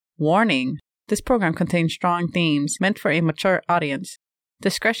Warning! This program contains strong themes meant for a mature audience.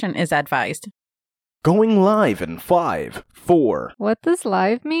 Discretion is advised. Going live in 5, 4. What does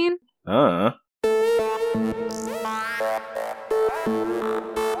live mean?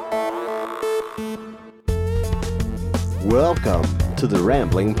 Welcome to the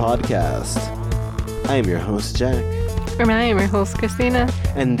Rambling Podcast. I am your host, Jack. And I am your host, Christina.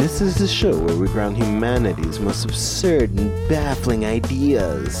 And this is the show where we ground humanity's most absurd and baffling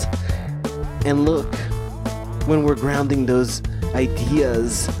ideas. And look, when we're grounding those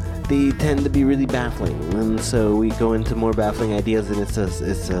ideas, they tend to be really baffling. And so we go into more baffling ideas, and it's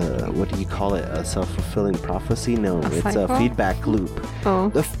a what do you call it? A self-fulfilling prophecy? No, it's cycle? a feedback loop. Oh.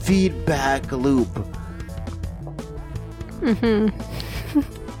 The feedback loop.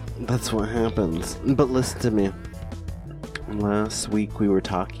 That's what happens. But listen to me. Last week we were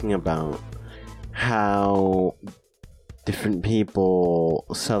talking about how different people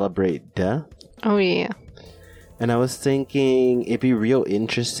celebrate death. Oh, yeah. And I was thinking it'd be real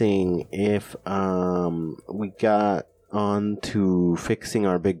interesting if we got on to fixing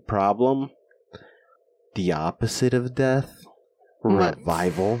our big problem. The opposite of death. What?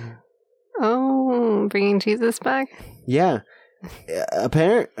 Revival. Oh, bringing Jesus back? Yeah.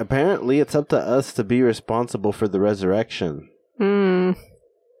 Apparently it's up to us to be responsible for the resurrection.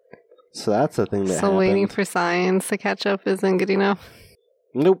 So that's a thing that So happened. waiting for science to catch up isn't good enough?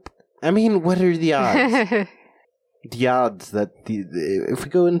 Nope. I mean, what are the odds? The odds that if we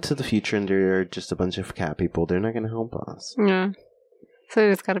go into the future and there are just a bunch of cat people, they're not going to help us. Yeah. So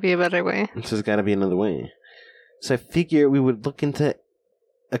there's got to be a better way. So there's got to be another way. So I figure we would look into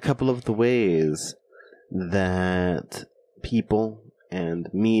a couple of the ways that people and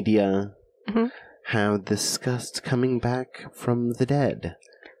media have discussed coming back from the dead.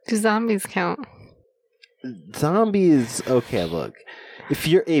 Do zombies count? Zombies, okay, look. If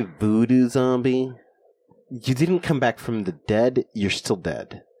you're a voodoo zombie, you didn't come back from the dead, you're still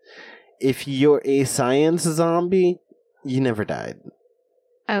dead. If you're a science zombie, you never died.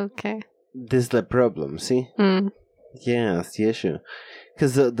 Okay. This is the problem, see? Yeah, that's the issue.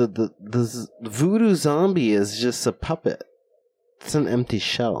 Because the voodoo zombie is just a puppet. It's an empty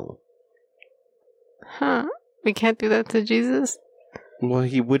shell. Huh. We can't do that to Jesus? Well,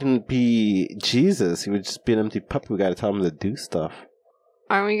 he wouldn't be Jesus. He would just be an empty puppet. We gotta tell him to do stuff.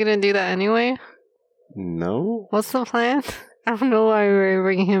 Aren't we going to do that anyway? No? What's the plan? I don't know why we're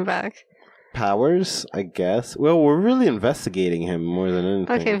bringing him back. Powers, I guess. Well, we're really investigating him more than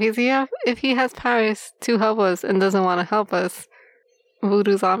anything. Okay, if he has powers to help us and doesn't want to help us,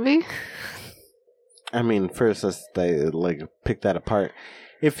 voodoo zombie? I mean, first let's pick that apart.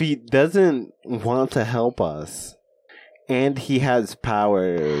 If he doesn't want to help us and he has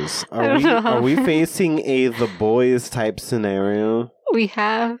powers, are we facing a The Boys type scenario? We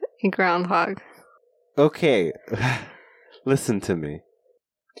have a groundhog. Okay, listen to me.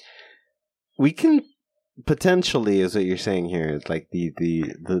 We can potentially, is what you're saying here, is like the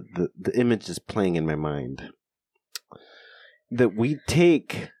image is playing in my mind. That we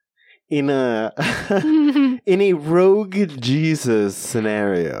take in a in a rogue Jesus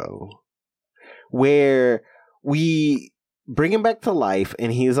scenario where we bring him back to life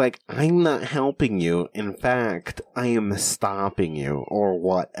and he's like, I'm not helping you. In fact, I am stopping you, or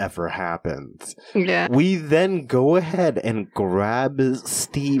whatever happens. Yeah. We then go ahead and grab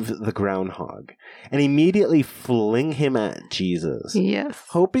Steve the groundhog and immediately fling him at Jesus. Yes.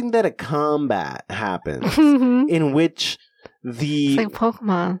 Hoping that a combat happens in which it's like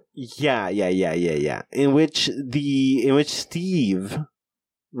Pokemon. Yeah. In which Steve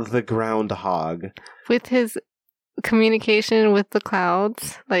the groundhog, with his communication with the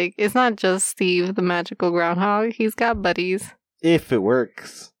clouds, like, it's not just Steve the magical groundhog. He's got buddies. If it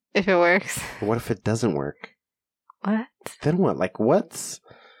works. What if it doesn't work? What? Then what? Like, what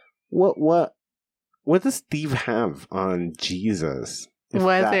does Steve have on Jesus?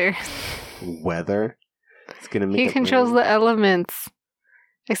 Weather. Weather? It's gonna make he controls rain. the elements,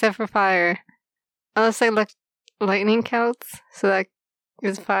 except for fire. Unless lightning counts, so that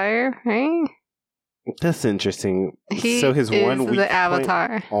is fire, right? That's interesting. He so his is one weak the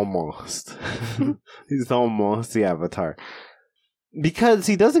Avatar. Point, almost. He's almost the Avatar. Because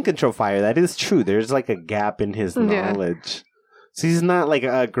he doesn't control fire. That is true. There's like a gap in his knowledge. So he's not like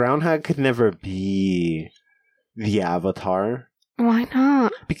a groundhog could never be the Avatar. Why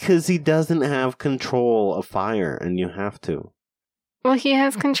not? Because he doesn't have control of fire, and you have to. Well, he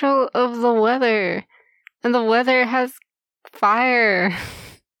has control of the weather, and the weather has fire.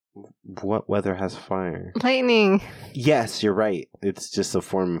 What weather has fire? Lightning. Yes, you're right. It's just a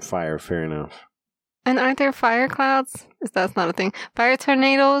form of fire. Fair enough. And aren't there fire clouds? That's not a thing. Fire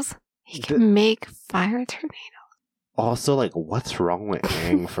tornadoes? He can make fire tornadoes. Also, like, what's wrong with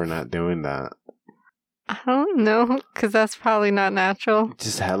Aang for not doing that? I don't know, because that's probably not natural.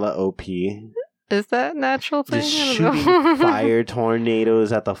 Just hella OP. Is that natural thing? Just I don't shooting know. fire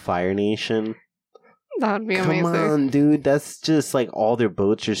tornadoes at the Fire Nation. That would be Come amazing. on, dude. That's just like all their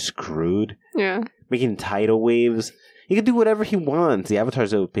boats are screwed. Yeah. Making tidal waves. He can do whatever he wants. The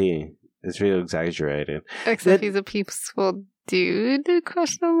Avatar's OP. It's real exaggerated. Except he's a peaceful dude,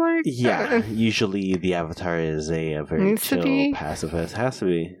 question mark? Yeah, usually the Avatar is a very Needs to chill be. pacifist. Has to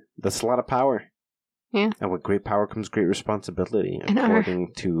be. That's a lot of power. Yeah. And with great power comes great responsibility, And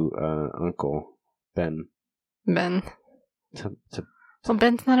according to Uncle Ben. Ben. To Well,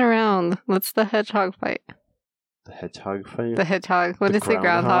 Ben's not around. Let's the hedgehog fight. the hedgehog fight. The hedgehog. What The is it?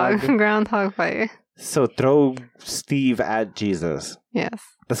 Groundhog. groundhog? Groundhog fight. So throw Steve at Jesus. Yes.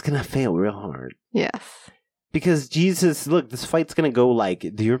 That's gonna fail real hard. Yes. Because Jesus, look, this fight's gonna go like,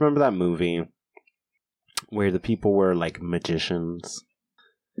 do you remember that movie where the people were like magicians?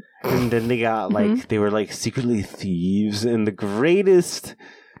 And then they got like, they were like secretly thieves, and the greatest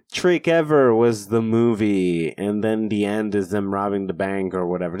trick ever was the movie, and then the end is them robbing the bank or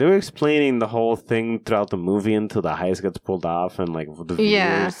whatever. They were explaining the whole thing throughout the movie until the heist gets pulled off, and like the viewers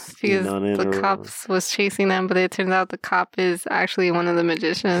Yeah, because on it the or cops was chasing them, but it turns out the cop is actually one of the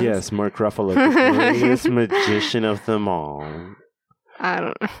magicians. yes, Mark Ruffalo, the greatest magician of them all. I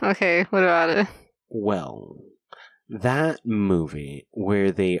don't know. Okay, what about it? Well, that movie where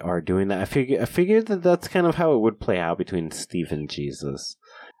they are doing that, I figured that that's kind of how it would play out between Steve and Jesus.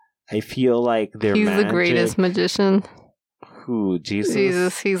 I feel like they're He's the greatest magician. Who, Jesus?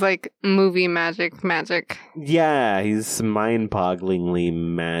 Jesus, he's like movie magic. Yeah, he's mind-bogglingly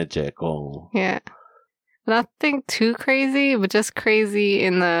magical. Yeah. Nothing too crazy, but just crazy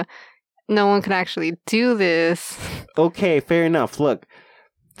in the no one can actually do this. Okay, fair enough. Look,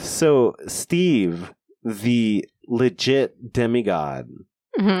 so Steve, the legit demigod,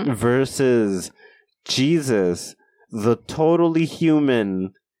 Mhm. versus Jesus, the totally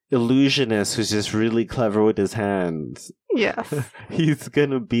human illusionist who's just really clever with his hands. Yes. He's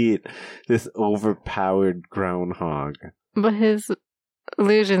gonna beat this overpowered groundhog. But his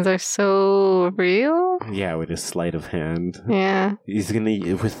illusions are so real. Yeah, with his sleight of hand. Yeah. He's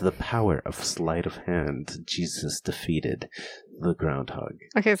gonna, with the power of sleight of hand, Jesus defeated the groundhog.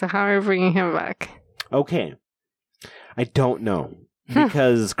 Okay, so how are we bringing him back? Okay. I don't know.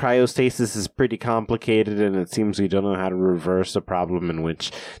 Because cryostasis is pretty complicated, and it seems we don't know how to reverse a problem in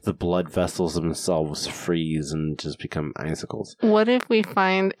which the blood vessels themselves freeze and just become icicles. What if we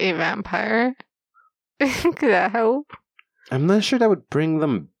find a vampire? Could that help? I'm not sure that would bring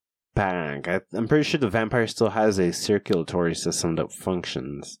them back. I'm pretty sure the vampire still has a circulatory system that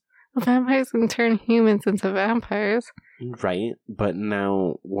functions. Vampires can turn humans into vampires. Right, but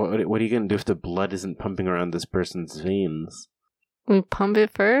now, what are you going to do if the blood isn't pumping around this person's veins? We pump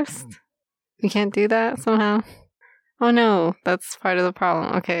it first? We can't do that somehow? Oh no, that's part of the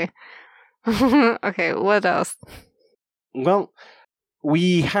problem. Okay. Okay, what else? Well,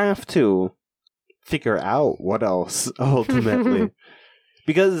 we have to figure out what else, ultimately.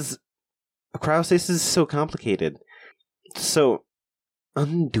 Because cryostasis is so complicated. So,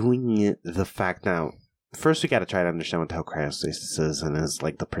 undoing it, the fact now, first we gotta try to understand what the hell cryostasis is, and is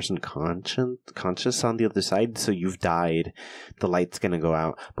like the person conscious on the other side? So you've died, the light's gonna go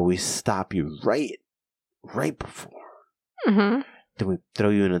out, but we stop you right before. Mm-hmm. Then we throw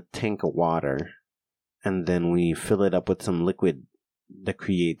you in a tank of water, and then we fill it up with some liquid that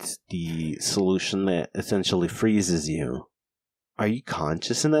creates the solution that essentially freezes you. Are you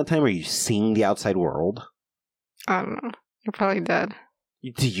conscious in that time? Are you seeing the outside world? I don't know. You're probably dead.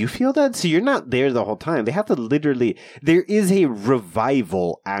 Do you feel that? So you're not there the whole time. They have to literally... There is a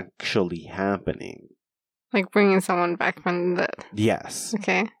revival actually happening. Like bringing someone back from the dead. Yes.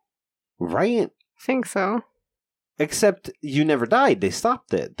 Okay. Right? I think so. Except you never died. They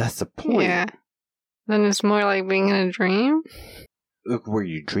stopped it. That's the point. Yeah. Then it's more like being in a dream. Look, were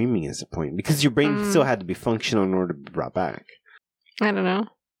you dreaming is the point? Because your brain still had to be functional in order to be brought back. I don't know.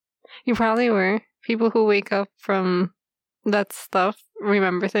 You probably were. People who wake up from that stuff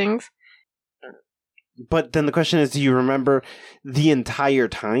remember things. But then the question is, do you remember the entire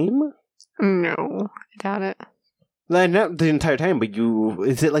time? No, I doubt it. Not the entire time, but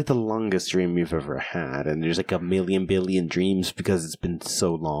is it like the longest dream you've ever had? And there's like a million billion dreams because it's been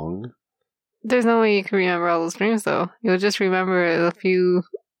so long? There's no way you can remember all those dreams, though. You'll just remember a few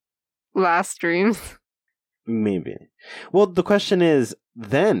last dreams. Maybe. Well, the question is,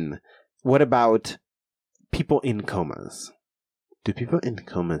 then, what about people in comas? Do people in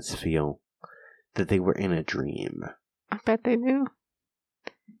comas feel that they were in a dream. I bet they do.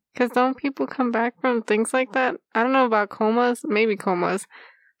 Because don't people come back from things like that? I don't know about comas, maybe comas,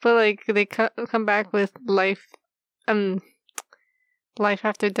 but like they come back with life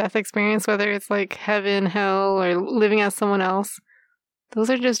after death experience, whether it's like heaven, hell, or living as someone else. Those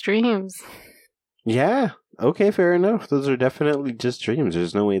are just dreams. Yeah. Okay, fair enough. Those are definitely just dreams.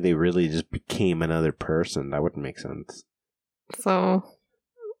 There's no way they really just became another person. That wouldn't make sense. So,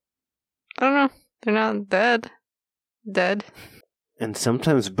 I don't know. They're not dead. And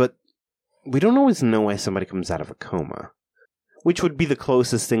sometimes, but we don't always know why somebody comes out of a coma, which would be the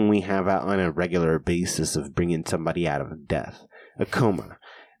closest thing we have out on a regular basis of bringing somebody out of death, a coma.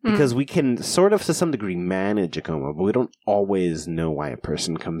 Because we can sort of, to some degree, manage a coma, but we don't always know why a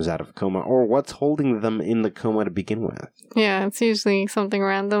person comes out of a coma or what's holding them in the coma to begin with. Yeah, it's usually something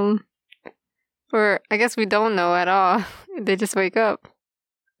random. Or I guess we don't know at all. They just wake up.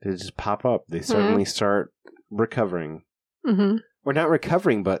 They just pop up. They suddenly start recovering. Mm-hmm. Or not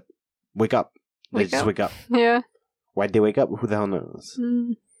recovering, but wake up. They just wake up. Yeah. Why'd they wake up? Who the hell knows?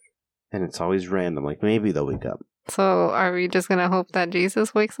 Mm. And it's always random. Like, maybe they'll wake up. So, are we just gonna hope that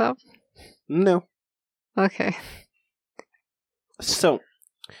Jesus wakes up? No. Okay. So,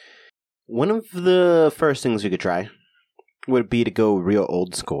 one of the first things we could try would be to go real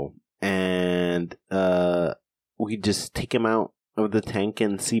old school. And we just take him out of the tank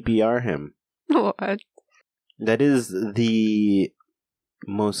and CPR him. What? That is the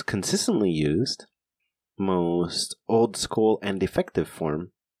most consistently used, most old school and effective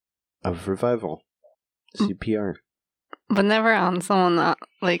form of revival. CPR. But never on someone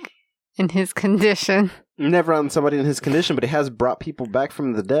like in his condition. Never on somebody in his condition, but it has brought people back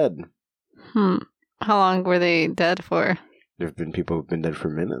from the dead. How long were they dead for? There have been people who've been dead for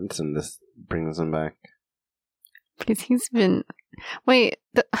minutes, and this brings them back. Because he's been... Wait,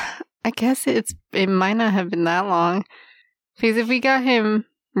 I guess it might not have been that long. Because if we got him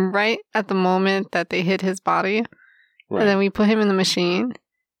right at the moment that they hit his body, Right. and then we put him in the machine...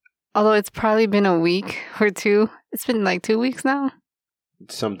 Although it's probably been a week or two. It's been like 2 weeks now.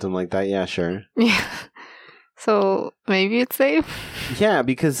 Something like that, yeah, sure. Yeah. So maybe it's safe. Yeah,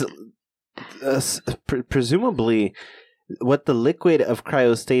 because presumably what the liquid of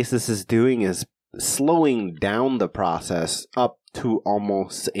cryostasis is doing is slowing down the process up to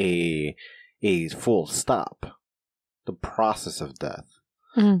almost a full stop. The process of death.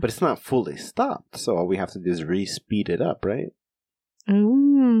 Mm. But it's not fully stopped, so all we have to do is re-speed it up, right?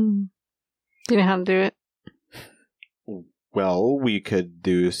 Ooh. Do you know how to do it? Well, we could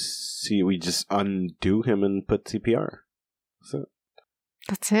we just undo him and put CPR. So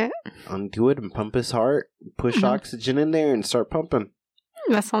That's it? undo it and pump his heart, push oxygen in there and start pumping.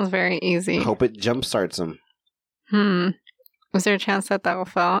 That sounds very easy. Hope it jump starts him. Is there a chance that will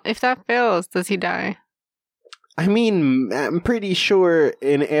fail? If that fails, does he die? I mean, I'm pretty sure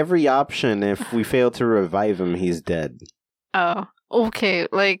in every option, if we fail to revive him, he's dead. Oh, okay.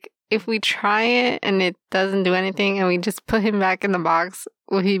 Like, if we try it and it doesn't do anything and we just put him back in the box,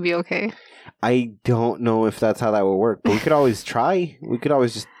 will he be okay? I don't know if that's how that will work, but we could always try. We could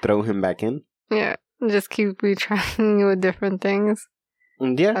always just throw him back in. Yeah, just keep retrying with different things.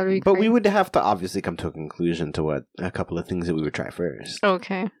 Yeah, but we crazy. would have to obviously come to a conclusion to what a couple of things that we would try first.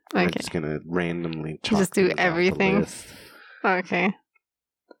 Okay. We're just going to randomly Just do everything. Okay.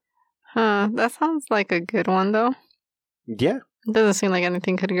 Huh, that sounds like a good one, though. Yeah. It doesn't seem like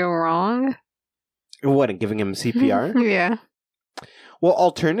anything could go wrong. What, and giving him CPR? Yeah. Well,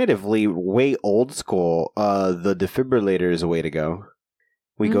 alternatively, way old school, the defibrillator is a way to go.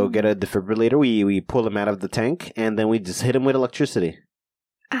 We go get a defibrillator, we pull him out of the tank, and then we just hit him with electricity.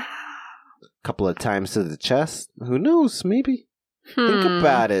 A couple of times to the chest. Who knows? Maybe. Think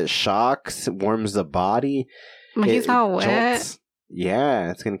about it. Shocks, it warms the body. But he's all jolts. wet.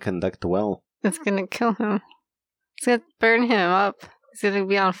 Yeah, it's going to conduct well. It's gonna kill him. It's gonna burn him up. He's gonna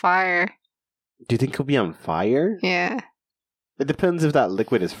be on fire. Do you think he'll be on fire? Yeah. It depends if that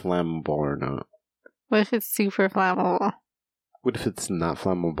liquid is flammable or not. What if it's super flammable? What if it's not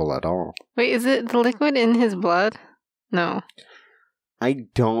flammable at all? Wait, is it the liquid in his blood? No. I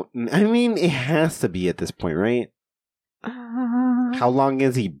mean, it has to be at this point, right? How long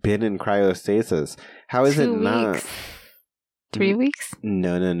has he been in cryostasis? How is 2 it not? weeks. 3 weeks?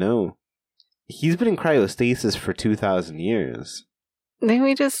 No. He's been in cryostasis for 2,000 years. Didn't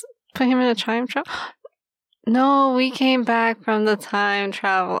we just put him in a time travel? No, we came back from the time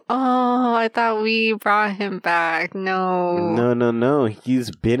travel. Oh, I thought we brought him back. No. No.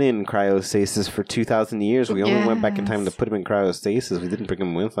 He's been in cryostasis for 2,000 years. We only went back in time to put him in cryostasis. We didn't bring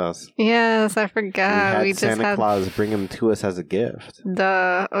him with us. Yes, I forgot. We had Santa Claus bring him to us as a gift.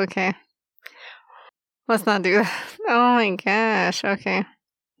 Duh. Okay. Let's not do that. Oh my gosh. Okay.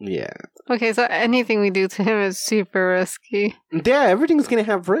 Yeah. Okay, so anything we do to him is super risky. Yeah, everything's going to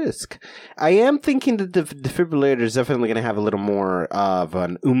have risk. I am thinking that the defibrillator is definitely going to have a little more of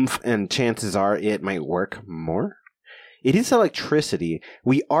an oomph, and chances are it might work more. It is electricity.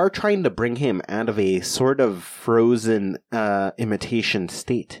 We are trying to bring him out of a sort of frozen imitation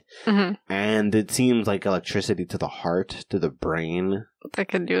state. Mm-hmm. And it seems like electricity to the heart, to the brain. That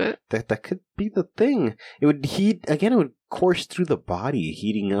could do it. That could be the thing. It would heat, again, it would course through the body,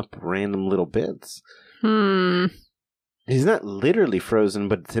 heating up random little bits. He's not literally frozen,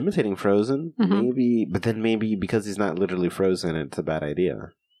 but it's imitating frozen. Mm-hmm. Maybe, but then maybe because he's not literally frozen, it's a bad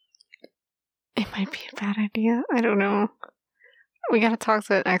idea. It might be a bad idea. I don't know. We gotta talk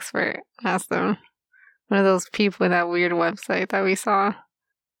to an expert. Ask them. One of those people in that weird website that we saw.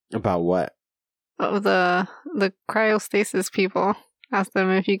 About what? Oh, the cryostasis people. Ask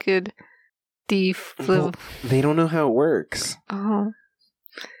them if you could Well, they don't know how it works. Oh.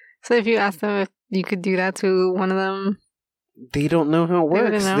 So if you ask them if you could do that to one of them... They don't know how it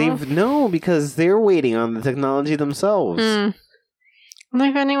works. No, because they're waiting on the technology themselves. I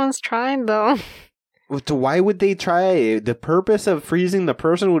wonder if anyone's tried, though. Why would they try? The purpose of freezing the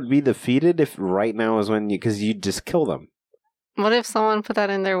person would be defeated if right now is when because you just kill them. What if someone put that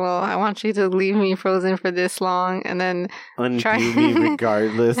in there? Well, I want you to leave me frozen for this long and then undo me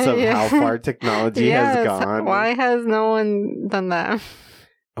regardless of how far technology has gone. Why has no one done that?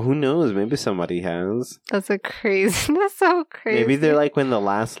 Who knows? Maybe somebody has. That's so crazy. Maybe they're like when the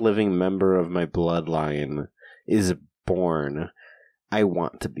last living member of my bloodline is born, I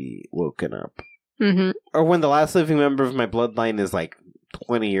want to be woken up. Mm-hmm. Or when the last living member of my bloodline is like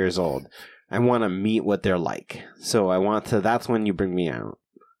 20 years old. I want to meet what they're like. So I want to, that's when you bring me out.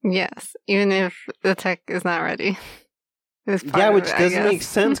 Yes, even if the tech is not ready. Yeah, which doesn't make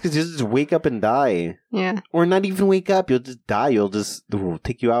sense because you just wake up and die. Yeah. Or not even wake up, you'll just die. We'll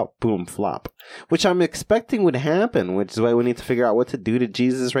take you out, boom, flop. Which I'm expecting would happen, which is why we need to figure out what to do to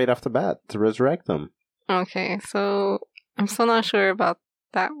Jesus right off the bat to resurrect them. Okay, so I'm still not sure about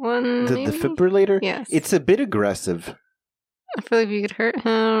that one. The defibrillator? Yes. It's a bit aggressive. I feel like we could hurt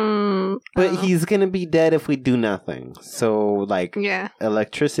him. But he's going to be dead if we do nothing. So, like,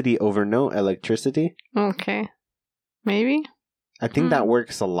 electricity over no electricity. Okay. Maybe? I think that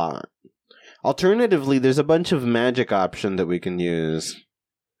works a lot. Alternatively, there's a bunch of magic options that we can use.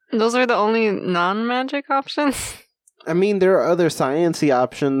 Those are the only non-magic options? I mean, there are other sciencey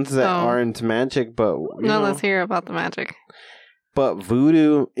options that aren't magic, but... Let's hear about the magic. But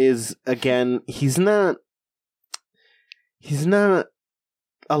voodoo is, again, he's not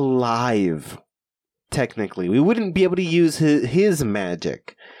alive, technically. We wouldn't be able to use his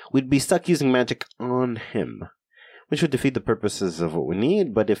magic. We'd be stuck using magic on him, which would defeat the purposes of what we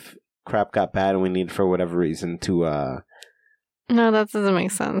need, but if crap got bad and we need, for whatever reason, to, No, that doesn't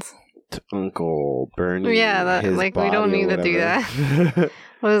make sense. To Uncle Bernie. Yeah, we don't need to do that.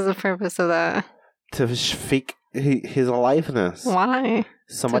 What is the purpose of that? To fake his aliveness. Why?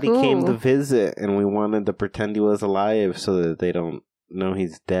 Somebody came to visit and we wanted to pretend he was alive so that they don't know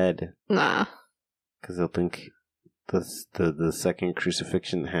he's dead. Nah. Because they'll think the second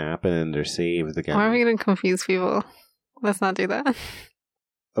crucifixion happened and they're saved again. Why are we going to confuse people? Let's not do that.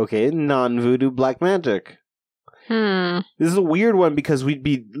 Okay, non-voodoo black magic. This is a weird one because we'd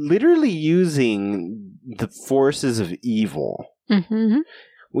be literally using the forces of evil. Mm-hmm.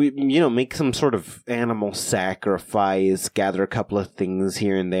 We, make some sort of animal sacrifice, gather a couple of things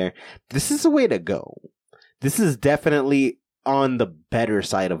here and there. This is a way to go. This is definitely on the better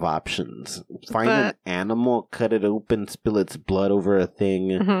side of options. Find an animal, cut it open, spill its blood over a thing.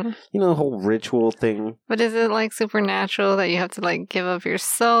 Mm-hmm. The whole ritual thing. But is it like supernatural that you have to like give up your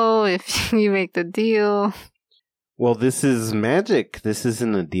soul if you make the deal? Well, this is magic. This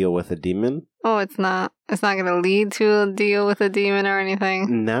isn't a deal with a demon. Oh, it's not. It's not going to lead to a deal with a demon or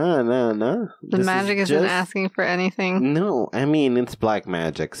anything. No. The magic isn't asking for anything. No, I mean, it's black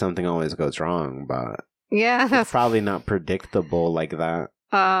magic. Something always goes wrong, but yeah, it's probably not predictable like that.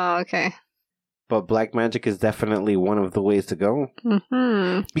 Oh, okay. But black magic is definitely one of the ways to go.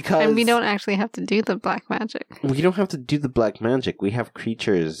 Mm-hmm. And we don't actually have to do the black magic. We don't have to do the black magic. We have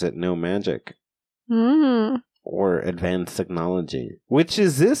creatures that know magic. Or advanced technology. Which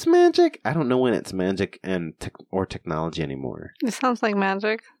is this magic? I don't know when it's magic and or technology anymore. It sounds like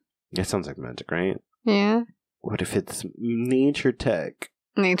magic. It sounds like magic, right? Yeah. What if it's nature tech?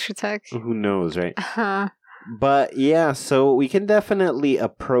 Nature tech? Who knows, right? Uh-huh. But yeah, so we can definitely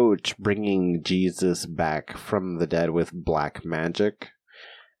approach bringing Jesus back from the dead with black magic.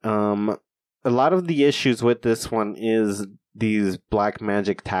 A lot of the issues with this one is these black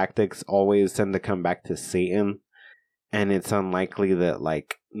magic tactics always tend to come back to Satan, and it's unlikely that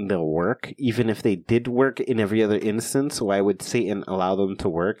like they'll work. Even if they did work in every other instance, why would Satan allow them to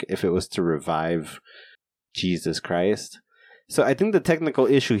work if it was to revive Jesus Christ? So I think the technical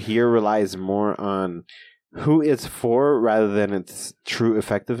issue here relies more on who it's for rather than its true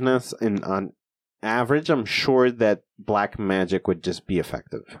effectiveness. And on average, I'm sure that black magic would just be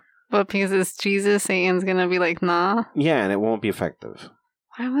effective. But because it's Jesus, Satan's gonna be like, nah. Yeah, and it won't be effective.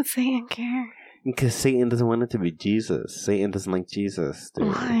 Why would Satan care? Because Satan doesn't want it to be Jesus. Satan doesn't like Jesus, dude.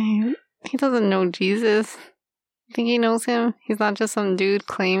 Why? He doesn't know Jesus. You think he knows him? He's not just some dude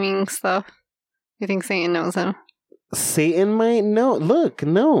claiming stuff. You think Satan knows him? Satan might know. Look,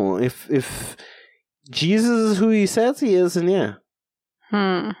 no. If Jesus is who he says he is, then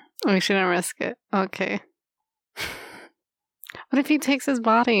yeah. We shouldn't risk it. Okay. What if he takes his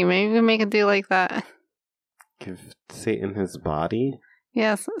body? Maybe we can make a deal like that. Give Satan his body?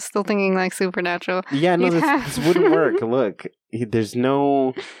 Yes, still thinking like supernatural. Yeah, no, this wouldn't work. Look, there's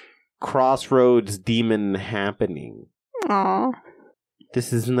no crossroads demon happening. Aww.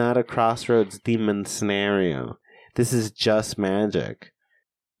 This is not a crossroads demon scenario. This is just magic.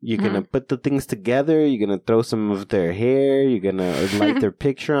 You're going to put the things together. You're going to throw some of their hair. You're going to light their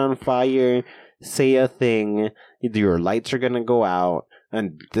picture on fire. Say a thing. Your lights are going to go out. A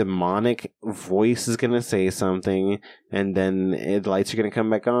demonic voice is going to say something. And then the lights are going to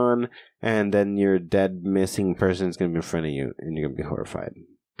come back on. And then your dead, missing person is going to be in front of you. And you're going to be horrified.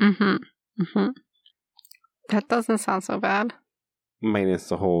 That doesn't sound so bad. Minus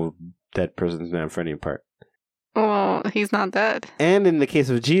the whole dead person's not in front of you part. Well, he's not dead. And in the case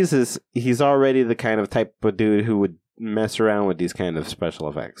of Jesus, he's already the kind of type of dude who would mess around with these kind of special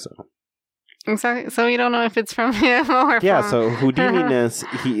effects. So. Exactly. So you don't know if it's from him or yeah, from... so Houdini-ness,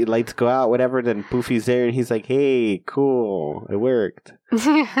 lights go out, whatever, then poof, he's there, and he's like, hey, cool, it worked.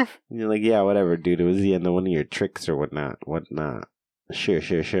 And you're like, yeah, whatever, dude, it was the end of one of your tricks or whatnot. Sure.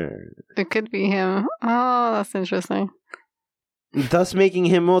 It could be him. Oh, that's interesting. Thus making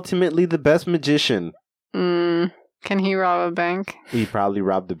him ultimately the best magician. Can he rob a bank? He probably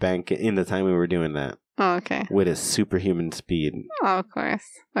robbed the bank in the time we were doing that. Oh, okay. With his superhuman speed. Oh, of course.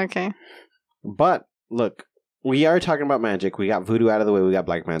 Okay. But, look, we are talking about magic. We got voodoo out of the way. We got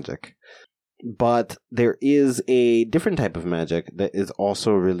black magic. But there is a different type of magic that is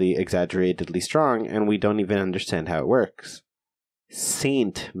also really exaggeratedly strong, and we don't even understand how it works.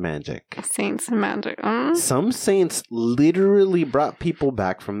 Saint magic. Saints magic. Some saints literally brought people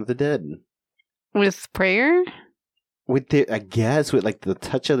back from the dead. With prayer? With their, I guess, with like the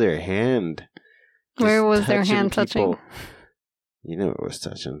touch of their hand. Where was their hand touching? You know it was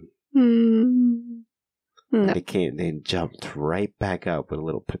touching. No. They jumped right back up with a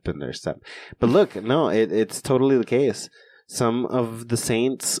little pip in their step. But look, no, it's totally the case. Some of the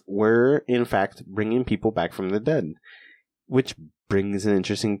saints were, in fact, bringing people back from the dead. Which brings an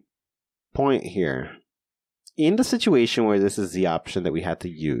interesting point here. In the situation where this is the option that we had to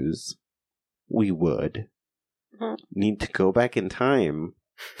use, we would need to go back in time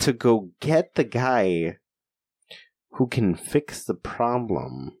to go get the guy who can fix the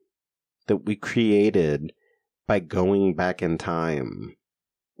problem that we created by going back in time.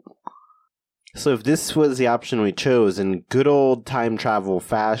 So if this was the option we chose in good old time travel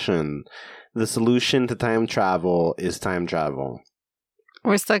fashion, the solution to time travel is time travel.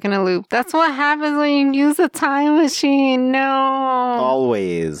 We're stuck in a loop. That's what happens when you use a time machine. No.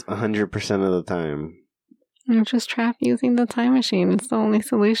 Always, 100% of the time. You're just trapped using the time machine. It's the only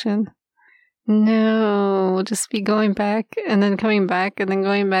solution. No. We'll just be going back and then coming back and then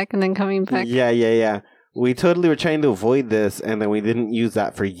going back and then coming back. Yeah. We totally were trying to avoid this, and then we didn't use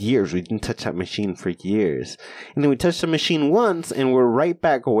that for years. We didn't touch that machine for years. And then we touched the machine once, and we're right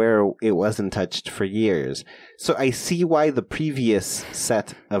back where it wasn't touched for years. So I see why the previous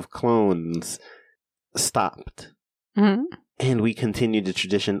set of clones stopped. Mm-hmm. And we continued the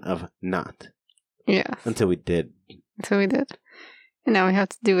tradition of not. Yeah. Until we did. And now we have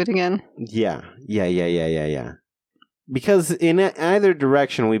to do it again. Yeah. Because in either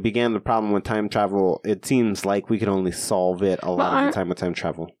direction, we began the problem with time travel. It seems like we could only solve it a lot of the time with time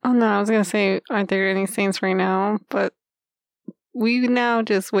travel. Oh, no, I was going to say, aren't there any saints right now? But we now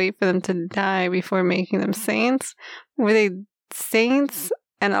just wait for them to die before making them saints. Were they saints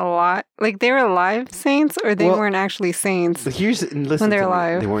and alive? Like, they were alive saints, or they weren't actually saints when they're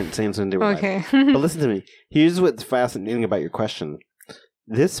alive? They weren't saints when they were alive. Okay. But listen to me. Here's what's fascinating about your question.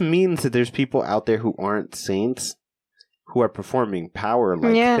 This means that there's people out there who aren't saints who are performing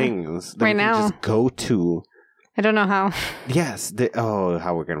power-like things that right we can now just go to. I don't know how. Yes.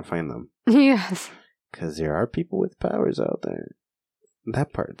 How we're going to find them. Yes. Because there are people with powers out there.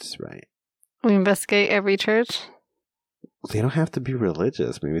 That part's right. We investigate every church. They don't have to be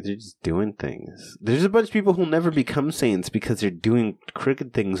religious. Maybe they're just doing things. There's a bunch of people who'll never become saints because they're doing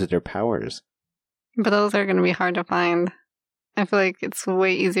crooked things with their powers. But those are going to be hard to find. I feel like it's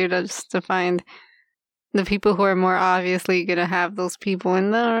way easier to find the people who are more obviously going to have those people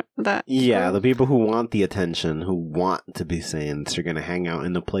in there. The people who want the attention, who want to be saints, are going to hang out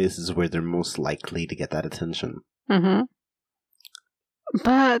in the places where they're most likely to get that attention. Mm-hmm.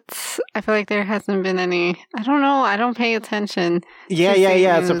 But I feel like there hasn't been any. I don't know. I don't pay attention. Yeah.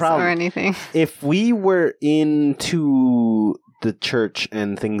 It's a problem. Or anything. If we were into the church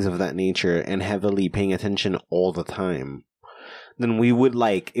and things of that nature and heavily paying attention all the time, then we would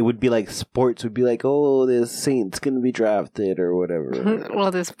it would be like sports would be like, oh, this saint's going to be drafted or whatever. Well,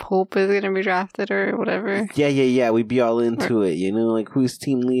 this pope is going to be drafted or whatever. Yeah. We'd be all into it, like who's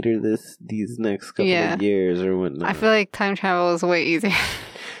team leader these next couple of years or whatnot. I feel like time travel is way easier.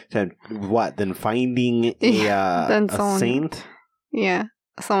 Than finding a saint? Yeah,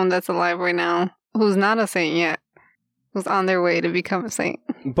 someone that's alive right now who's not a saint yet, who's on their way to become a saint.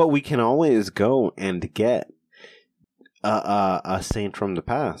 But we can always go and get a saint from the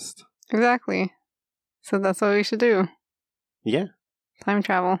past. Exactly. So that's what we should do. Yeah. Time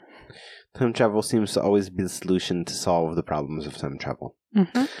travel. Time travel seems to always be the solution to solve the problems of time travel.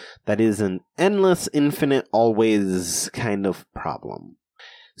 Mm-hmm. That is an endless, infinite, always kind of problem.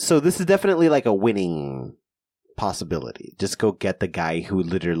 So this is definitely like a winning possibility. Just go get the guy who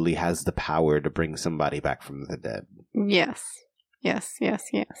literally has the power to bring somebody back from the dead. Yes. It's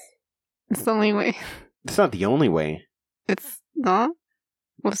the only way. It's not the only way. It's not?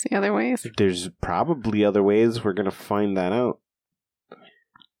 What's the other ways? There's probably other ways. We're going to find that out.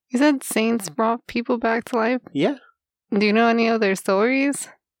 You said saints brought people back to life? Yeah. Do you know any other stories?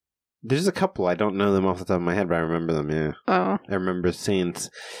 There's a couple. I don't know them off the top of my head, but I remember them, yeah. Oh. I remember saints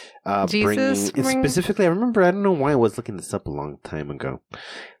Jesus specifically, I remember, I don't know why I was looking this up a long time ago,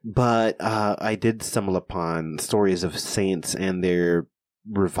 but I did stumble upon stories of saints and their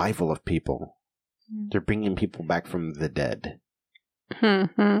revival of people. They're bringing people back from the dead.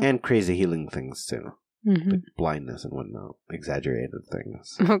 Mm-hmm. And crazy healing things, too. Mm-hmm. Like blindness and whatnot. Exaggerated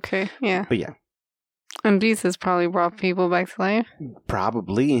things. Okay, yeah. But yeah. And Jesus probably brought people back to life?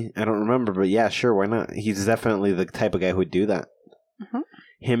 Probably. I don't remember, but yeah, sure, why not? He's definitely the type of guy who would do that. Mm-hmm.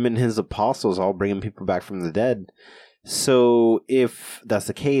 Him and his apostles all bringing people back from the dead. So if that's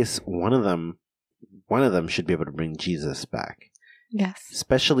the case, one of them should be able to bring Jesus back. Yes.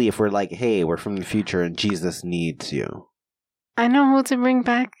 Especially if we're like, hey, we're from the future and Jesus needs you. I know who to bring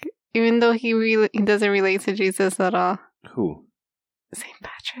back, even though he doesn't relate to Jesus at all. Who? St.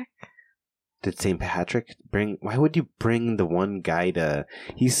 Patrick. Did St. Patrick bring... Why would you bring the one guy to...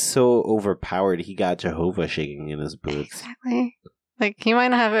 He's so overpowered, he got Jehovah shaking in his boots. Exactly. Like, he might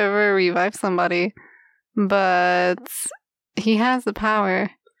not have ever revived somebody, but he has the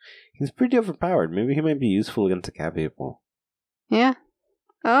power. He's pretty overpowered. Maybe he might be useful against the cat people. Yeah.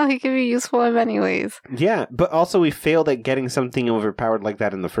 Oh, he could be useful in many ways. Yeah, but also we failed at getting something overpowered like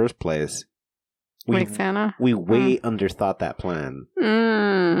that in the first place. Like Santa? We way underthought that plan.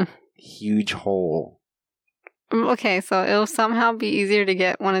 Huge hole. Okay, so it'll somehow be easier to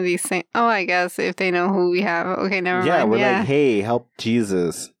get one of these saints. Oh, I guess if they know who we have. Okay, never mind. Yeah, we're like, hey, help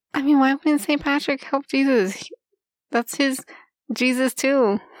Jesus. I mean, why wouldn't St. Patrick help Jesus? That's his Jesus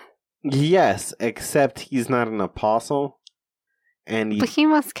too. Yes, except he's not an apostle. But he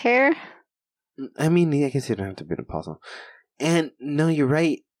must care. I mean, I guess he don't have to be an apostle. And no, you're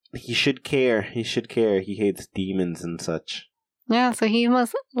right. He should care. He hates demons and such. Yeah, so he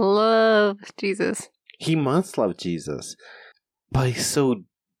must love Jesus. He must love Jesus. But he's so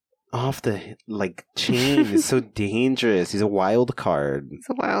off the chain. He's so dangerous. He's a wild card. He's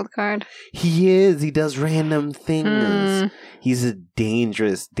a wild card. He is. He does random things. He's a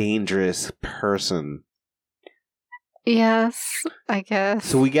dangerous, dangerous person. Yes, I guess.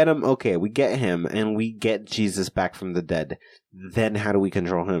 So we get him, we get him, and we get Jesus back from the dead. Then how do we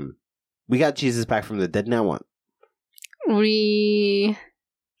control him? We got Jesus back from the dead, now what? We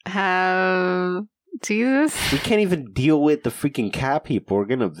have Jesus? We can't even deal with the freaking cat people. We're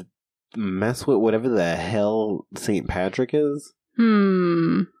gonna mess with whatever the hell St. Patrick is?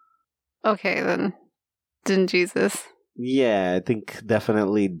 Okay, then. Didn't Jesus? Yeah, I think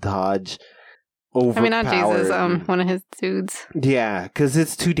definitely Dodge... I mean, not Jesus, one of his dudes. Yeah, because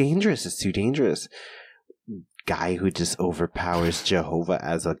it's too dangerous. Guy who just overpowers Jehovah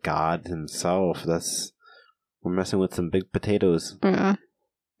as a god himself. We're messing with some big potatoes. Yeah.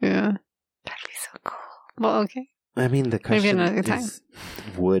 That'd be so cool. Well, okay. I mean, the question maybe another time. is,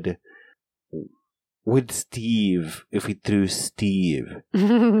 would if we threw Steve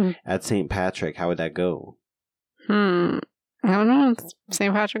at St. Patrick, how would that go? I don't know.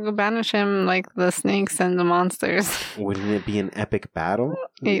 St. Patrick will banish him like the snakes and the monsters. Wouldn't it be an epic battle?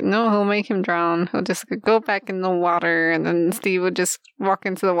 No, he'll make him drown. He'll just go back in the water, and then Steve would just walk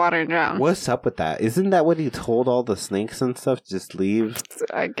into the water and drown. What's up with that? Isn't that what he told all the snakes and stuff? Just leave?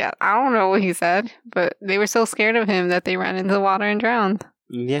 I don't know what he said, but they were so scared of him that they ran into the water and drowned.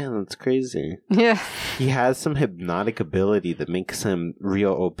 Yeah, that's crazy. Yeah. He has some hypnotic ability that makes him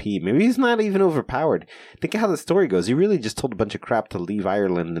real OP. Maybe he's not even overpowered. Think of how the story goes. He really just told a bunch of crap to leave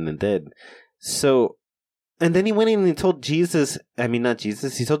Ireland and then did. So, and then he went in and he told Jesus,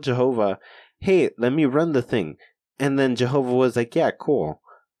 he told Jehovah, hey, let me run the thing. And then Jehovah was like, yeah, cool.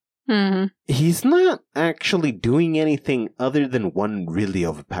 Mm-hmm. He's not actually doing anything other than one really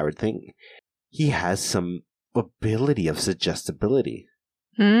overpowered thing. He has some ability of suggestibility.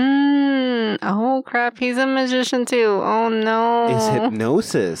 Oh crap, he's a magician too. Oh no. It's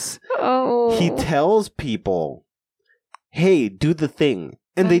hypnosis. Oh. He tells people, hey, do the thing.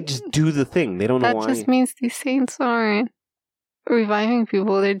 And they just do the thing. They don't know why. That just means these saints aren't reviving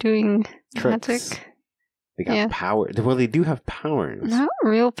people. They're doing tricks. Magic. They got power. Well, they do have powers. Not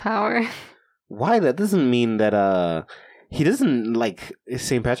real power. Why? That doesn't mean that, he doesn't, like,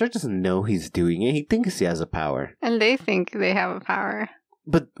 St. Patrick doesn't know he's doing it. He thinks he has a power. And they think they have a power.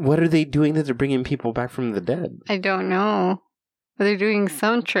 But what are they doing that they're bringing people back from the dead? I don't know. But they're doing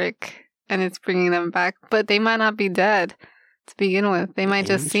some trick, and it's bringing them back. But they might not be dead to begin with. They might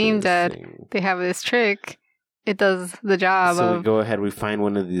just seem dead. They have this trick. It does the job So we go ahead, we find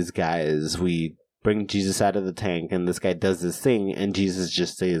one of these guys, we bring Jesus out of the tank, and this guy does this thing, and Jesus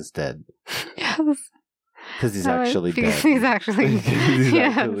just stays dead. Yes. Because he's actually dead. He's actually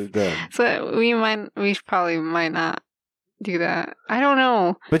actually dead. So we probably might not do that. I don't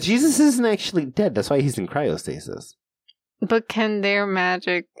know. But Jesus isn't actually dead. That's why he's in cryostasis. But can their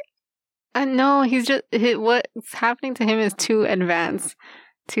magic... no, he's just... What's happening to him is too advanced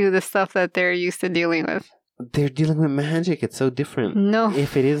to the stuff that they're used to dealing with. They're dealing with magic. It's so different. No.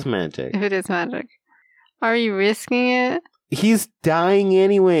 If it is magic. If it is magic. Are you risking it? He's dying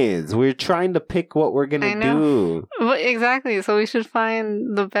anyways. We're trying to pick what we're going to do. Well, exactly. So we should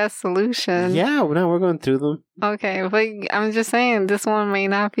find the best solution. Yeah, we're going through them. Okay, but I'm just saying, this one may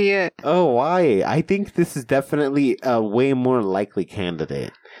not be it. Oh, why? I think this is definitely a way more likely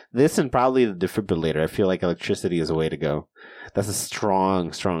candidate. This and probably the defibrillator. I feel like electricity is a way to go. That's a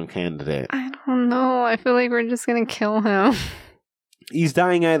strong, strong candidate. I don't know. I feel like we're just going to kill him. He's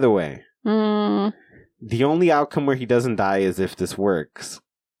dying either way. Mm. The only outcome where he doesn't die is if this works.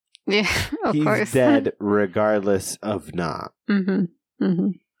 Yeah, of course. He's dead regardless of not. Mm-hmm. Mm-hmm.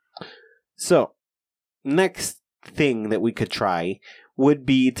 So, next thing that we could try would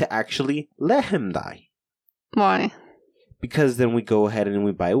be to actually let him die. Why? Because then we go ahead and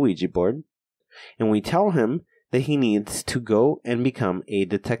we buy a Ouija board, and we tell him that he needs to go and become a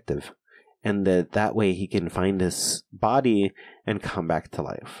detective, and that way he can find his body and come back to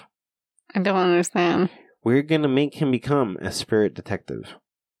life. I don't understand. We're going to make him become a spirit detective.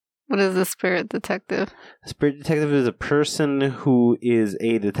 What is a spirit detective? A spirit detective is a person who is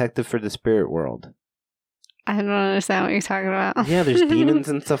a detective for the spirit world. I don't understand what you're talking about. Yeah, there's demons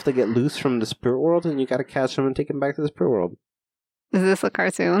and stuff that get loose from the spirit world, and you got to catch them and take them back to the spirit world. Is this a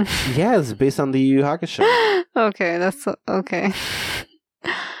cartoon? Yeah, it's based on the Yu Yu Hakusho. Okay, that's okay.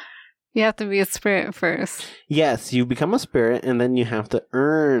 You have to be a spirit first. Yes, you become a spirit, and then you have to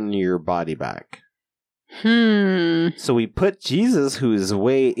earn your body back. So we put Jesus, who's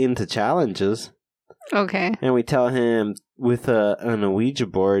way into challenges. Okay. And we tell him with an Ouija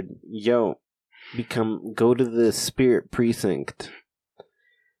board, yo, go to the spirit precinct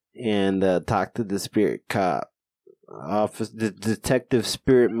and talk to the spirit cop. The detective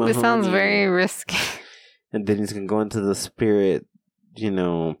Spirit Mahoney. This sounds very risky. And then he's going to go into the spirit,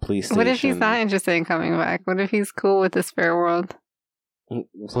 police station. What if he's not interested in coming back? What if he's cool with the spirit world?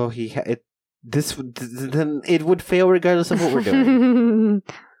 Well, then it would fail regardless of what we're doing.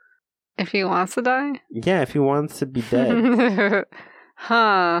 If he wants to die? Yeah, if he wants to be dead.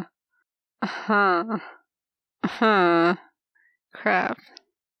 Crap.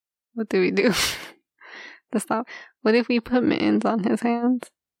 What do we do? What if we put mittens on his hands?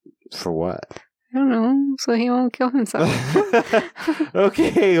 For what? I don't know, so he won't kill himself.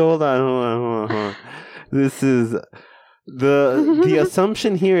 Okay, hold on. This is the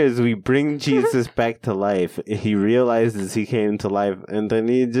assumption here is we bring Jesus back to life. He realizes he came to life, and then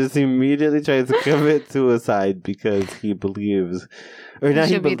he just immediately tries to commit suicide because he believes, or not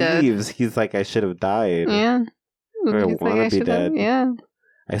he believes. He's like, I should have died. Yeah, or I want to be dead. Yeah.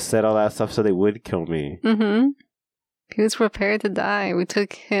 I said all that stuff so they would kill me. Mm-hmm. He was prepared to die. We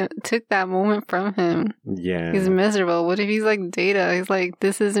took that moment from him. Yeah. He's miserable. What if he's like Data? He's like,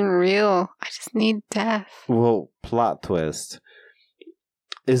 this isn't real. I just need death. Well, plot twist.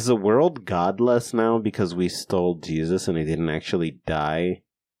 Is the world godless now because we stole Jesus and he didn't actually die?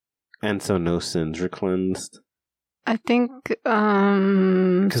 And so no sins were cleansed? I think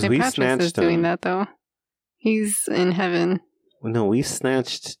St. we Patrick's snatched is doing him. that though. He's in heaven. No, we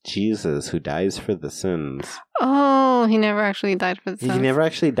snatched Jesus who dies for the sins. Oh, he never actually died for the sins. He never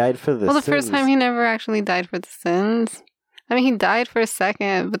actually died for the sins. Well, the first time he never actually died for the sins. I mean, he died for a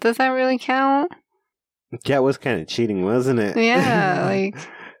second, but does that really count? Yeah, it was kind of cheating, wasn't it? Yeah, like...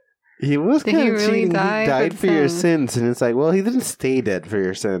 He was Did kind he of really cheating. die He died for for the your sins? sins. And it's like, well, he didn't stay dead for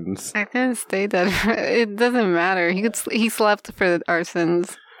your sins. I couldn't stay dead. It doesn't matter. He slept for our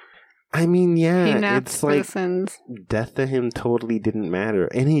sins. I mean, yeah, He napped it's for like the sins. death to him totally didn't matter.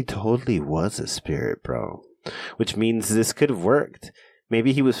 And he totally was a spirit, bro. Which means this could have worked.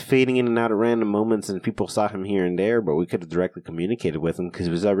 Maybe he was fading in and out at random moments and people saw him here and there, but we could have directly communicated with him because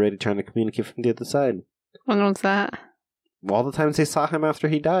he was already trying to communicate from the other side. When was that? All the times they saw him after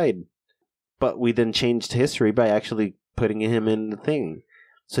he died. But we then changed history by actually putting him in the thing.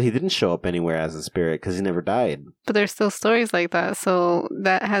 So he didn't show up anywhere as a spirit because he never died. But there's still stories like that, so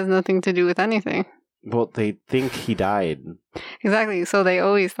that has nothing to do with anything. Well, they think he died. Exactly, so they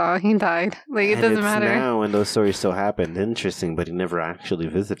always thought he died. Like, it And doesn't it's matter. now when those stories still happened. Interesting, but he never actually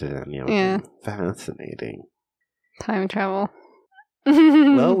visited any of Yeah. them. Fascinating. Time travel.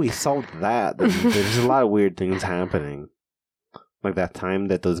 Well, we solved that. There's a lot of weird things happening. Like that time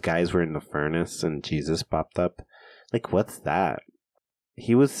that those guys were in the furnace and Jesus popped up. Like, what's that?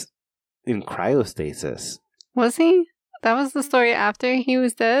 He was in cryostasis. Was he? That was the story after he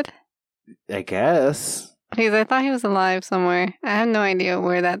was dead? I guess. Because I thought he was alive somewhere. I have no idea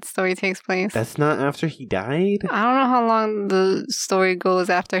where that story takes place. That's not after he died? I don't know how long the story goes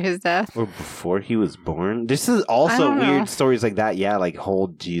after his death. Or before he was born? This is I also don't know. weird stories like that. Yeah, like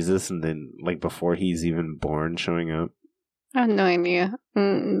hold Jesus and then like before he's even born showing up. I have no idea.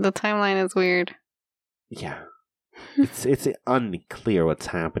 The timeline is weird. Yeah. It's unclear what's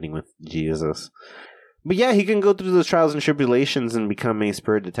happening with Jesus. But yeah, he can go through those trials and tribulations and become a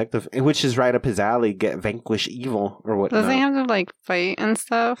spirit detective, which is right up his alley, vanquish evil or whatnot. Doesn't he have to, like, fight and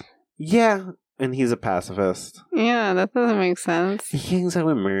stuff? Yeah, and he's a pacifist. Yeah, that doesn't make sense. He hangs out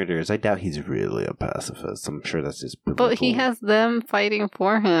with murderers. I doubt he's really a pacifist. I'm sure that's just biblical. But he has them fighting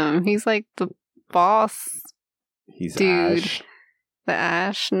for him. He's like the boss. He's dude. Ash. The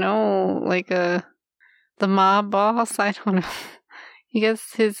Ash? No, like the mob boss? I don't know. He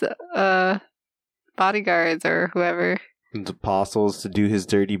gets his bodyguards or whoever. His apostles to do his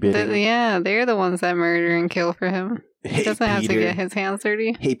dirty bidding. Yeah, they're the ones that murder and kill for him. He Hey, doesn't have to Peter. get his hands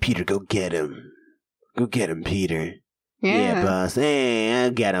dirty. Hey, Peter, go get him. Go get him, Peter. Yeah, boss. Hey, I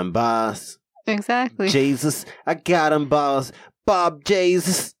got him, boss. exactly. Jesus, I got him, boss. Bob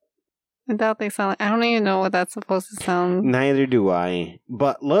Jesus. I doubt they sound like... I don't even know what that's supposed to sound. Neither do I.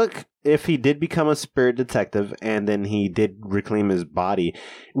 But look, if he did become a spirit detective and then he did reclaim his body,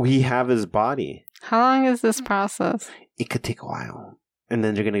 we have his body. How long is this process? It could take a while. And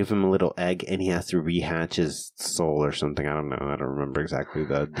then they're going to give him a little egg and he has to rehatch his soul or something. I don't know. I don't remember exactly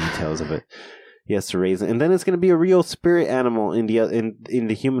the details of it. He has to raise it. And then it's going to be a real spirit animal in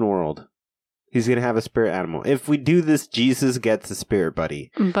the human world. He's going to have a spirit animal. If we do this, Jesus gets a spirit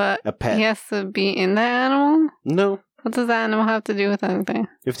buddy. But A pet. he has to be in the animal? No. What does that animal have to do with anything?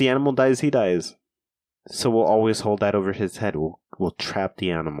 If the animal dies, he dies. So we'll always hold that over his head. We'll trap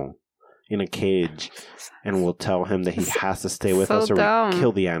the animal in a cage. And we'll tell him that he has to stay with So us or dumb. we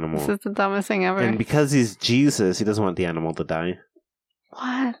kill the animal. This is the dumbest thing ever. And because he's Jesus, he doesn't want the animal to die.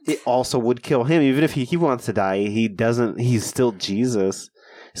 What? It also would kill him. Even if he wants to die, he doesn't. He's still Jesus.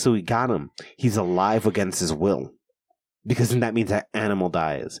 So we got him. He's alive against his will. Because then that means that animal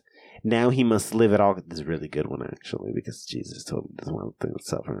dies. Now he must live it all. This is a really good one, actually, because Jesus totally doesn't want to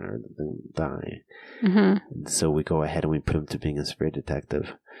suffer or die. Mm-hmm. And so we go ahead and we put him to being a spirit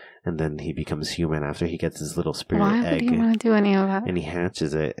detective. And then he becomes human after he gets his little spirit Why egg. would he want to do any of that? And he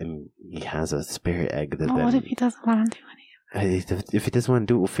hatches it, and he has a spirit egg that Well, then... what if he doesn't want to do any If he doesn't want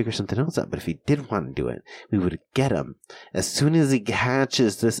to do it, we'll figure something else out. But if he did want to do it, we would get him. As soon as he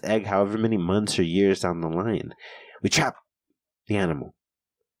hatches this egg, however many months or years down the line, we trap the animal.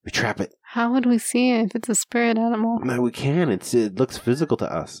 We trap it. How would we see it if it's a spirit animal? No, we can. It looks physical to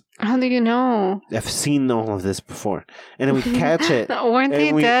us. How do you know? I've seen all of this before. And then we catch it. Weren't they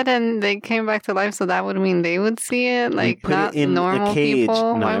and we- dead and they came back to life, so that would mean they would see it? We Like, put not it in normal a cage. people?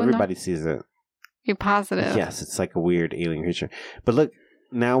 Not Why would everybody sees it. You're positive. Yes, it's like a weird alien creature. But look,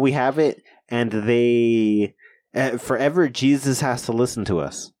 Now we have it, and they forever Jesus has to listen to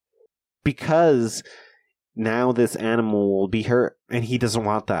us because now this animal will be hurt, and he doesn't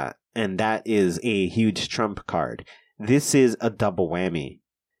want that, and that is a huge trump card. This is a double whammy.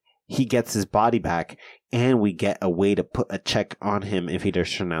 He gets his body back, and we get a way to put a check on him if he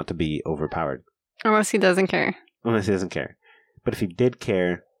does turn out to be overpowered. Unless he doesn't care. Unless he doesn't care. But if he did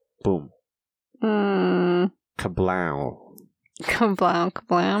care, boom. Kablow.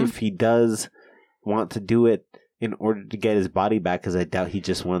 Kablam. If he does want to do it in order to get his body back, because I doubt he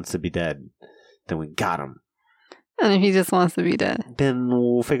just wants to be dead, then we got him. And if he just wants to be dead? Then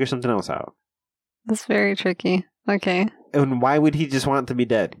we'll figure something else out. That's very tricky. Okay. And why would he just want to be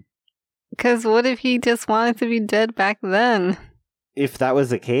dead? Because what if he just wanted to be dead back then? If that was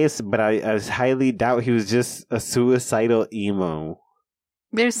the case, but I highly doubt he was just a suicidal emo.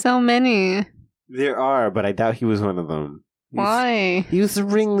 There's so many. There are, but I doubt he was one of them. Why? He was the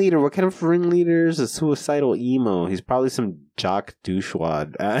ringleader. What kind of ringleader is a suicidal emo? He's probably some jock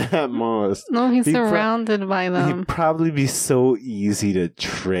douchewad at most. No, he's surrounded by them. He'd probably be so easy to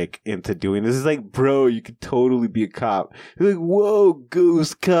trick into doing this. It's like, bro, you could totally be a cop. You're like, whoa,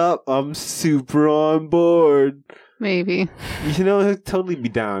 ghost cop, I'm super on board. Maybe. You know, he'll totally be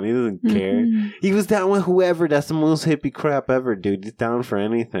down. He doesn't care. He was down with whoever. That's the most hippie crap ever, dude. He's down for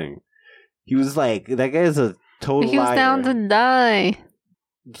anything. He was like, that guy's a total He was liar. down to die.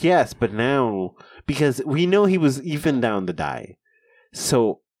 Yes, but now, because we know he was even down to die.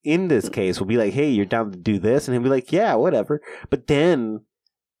 So, in this case, we'll be like, hey, you're down to do this? And he'll be like, yeah, whatever. But then,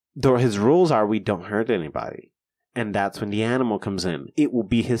 his rules are we don't hurt anybody. And that's when the animal comes in. It will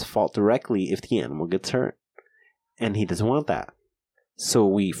be his fault directly if the animal gets hurt. And he doesn't want that. So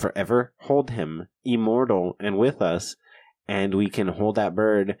we forever hold him immortal and with us. And we can hold that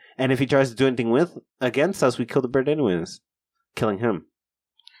bird. And if he tries to do anything against us, we kill the bird anyways. Killing him.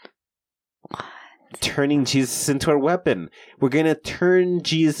 What? Turning Jesus into our weapon. We're going to turn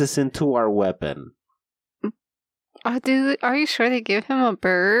Jesus into our weapon. Are you sure they give him a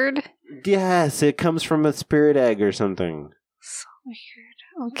bird? Yes, it comes from a spirit egg or something. So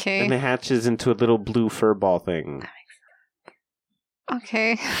weird. Okay. And it hatches into a little blue fur ball thing.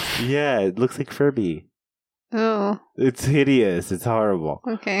 Okay. Yeah, it looks like Furby. Oh. It's hideous. It's horrible.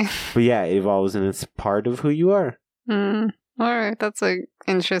 Okay. But yeah, it evolves and it's part of who you are. Alright, that's an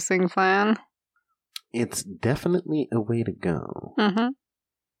interesting plan. It's definitely a way to go. Mm-hmm.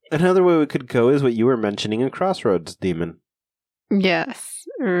 Another way we could go is what you were mentioning, a crossroads demon. Yes,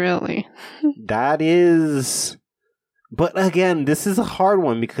 really. That is... But again, this is a hard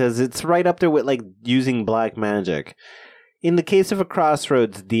one because it's right up there with like using black magic. In the case of a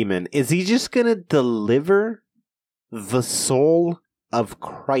crossroads demon, is he just going to deliver the soul of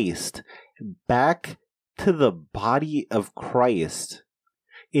Christ back to the body of Christ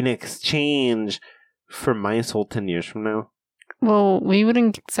in exchange for my soul 10 years from now? Well, we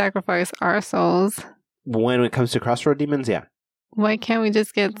wouldn't sacrifice our souls. When it comes to crossroad demons, yeah. Why can't we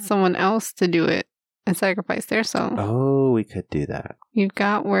just get someone else to do it and sacrifice their soul? Oh, we could do that. You've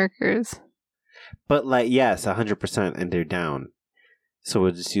got workers. But, like, yes, 100%, and they're down. So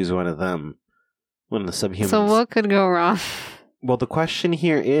we'll just use one of them. One of the subhumans. So what could go wrong? Well, the question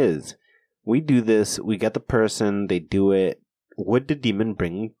here is, we do this, we get the person, they do it. Would the demon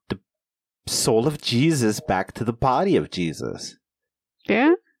bring the soul of Jesus back to the body of Jesus?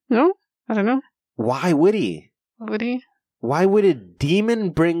 Yeah? No? I don't know. Why would he? Would he? Why would a demon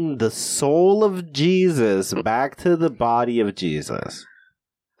bring the soul of Jesus back to the body of Jesus?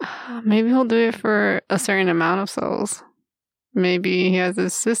 Maybe he'll do it for a certain amount of souls. Maybe he has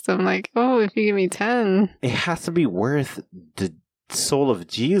this system like, oh, if you give me 10. It has to be worth the soul of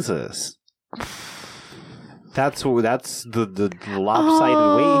Jesus. That's the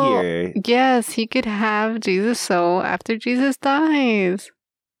lopsided way here. Yes, he could have Jesus' soul after Jesus dies.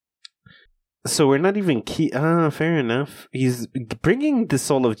 So we're not even fair enough. He's bringing the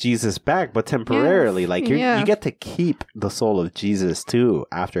soul of Jesus back, but temporarily. Yes, like you get to keep the soul of Jesus too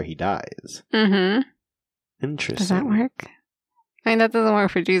after he dies. Mm-hmm. Interesting. Does that work? I mean, that doesn't work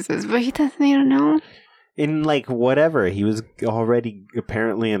for Jesus, but he doesn't even know. In like whatever, he was already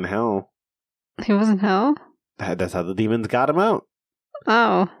apparently in hell. He was in hell? That's how the demons got him out.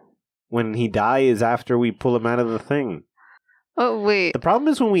 Oh. When he dies after we pull him out of the thing. Oh, wait. The problem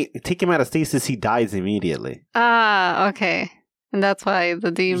is when we take him out of stasis, he dies immediately. Ah, okay. And that's why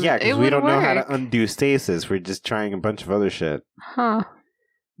the demon... Yeah, because we don't know how to undo stasis. We're just trying a bunch of other shit. Huh.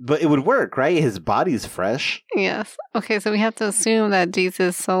 But it would work, right? His body's fresh. Yes. Okay, so we have to assume that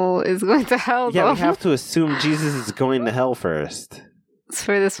Jesus' soul is going to hell, Yeah, though. we have to assume Jesus is going to hell first. It's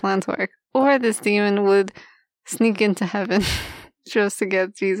for this plan to work. Or this demon would sneak into heaven just to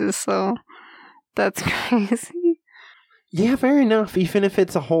get Jesus, so that's crazy. Yeah, fair enough. Even if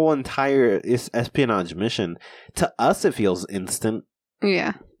it's a whole entire espionage mission, to us it feels instant.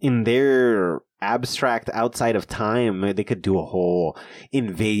 Yeah. In their abstract outside of time, they could do a whole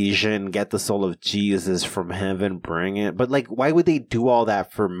invasion, get the soul of Jesus from heaven, bring it. But, like, why would they do all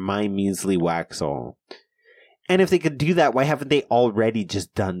that for my measly Waxel? And if they could do that, why haven't they already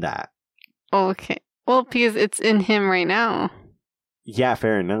just done that? Okay. Well, because it's in him right now. Yeah,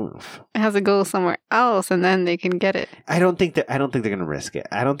 fair enough. It has to go somewhere else, and then they can get it. I don't think they're gonna risk it.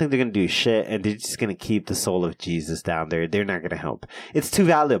 I don't think they're gonna do shit, and they're just gonna keep the soul of Jesus down there. They're not gonna help. It's too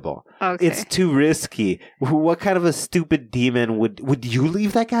valuable. Okay. It's too risky. What kind of a stupid demon would you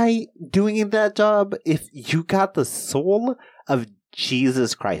leave that guy doing that job if you got the soul of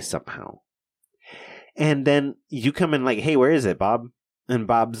Jesus Christ somehow? And then you come in like, hey, where is it, Bob? And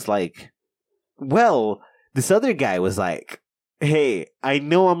Bob's like, well, this other guy was like, hey, I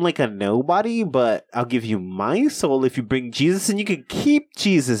know I'm like a nobody, but I'll give you my soul if you bring Jesus, and you can keep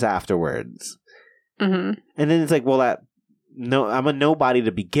Jesus afterwards. Mm-hmm. And then it's like, well, I'm a nobody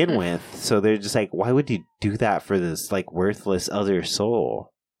to begin with, so they're just like, why would you do that for this like worthless other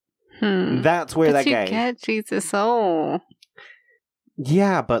soul? That's where that guy get Jesus' soul.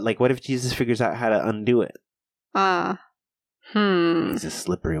 Yeah, but like, what if Jesus figures out how to undo it? He's a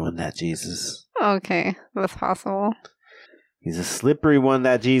slippery one, that Jesus. Okay, that's possible. He's a slippery one,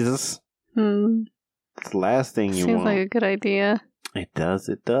 that Jesus. It's the last thing you want. Seems like a good idea. It does.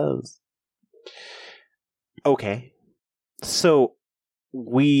 Okay. So,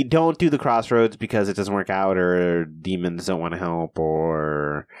 we don't do the crossroads because it doesn't work out, or demons don't want to help,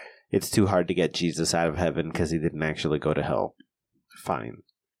 or it's too hard to get Jesus out of heaven because he didn't actually go to hell. Fine.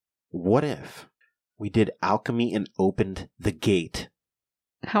 What if we did alchemy and opened the gate?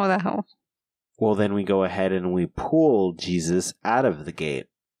 How would that help? Well, then we go ahead and we pull Jesus out of the gate,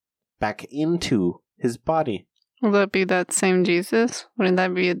 back into his body. Will that be that same Jesus? Wouldn't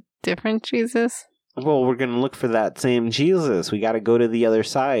that be a different Jesus? Well, we're going to look for that same Jesus. We got to go to the other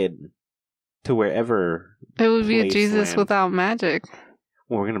side, to wherever. It would be a place Jesus lands. without magic.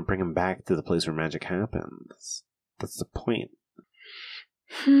 Well, we're going to bring him back to the place where magic happens. That's the point.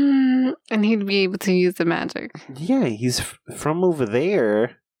 And he'd be able to use the magic. Yeah, he's from over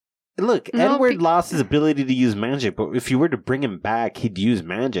there. Look, No, Edward lost his ability to use magic, but if you were to bring him back, he'd use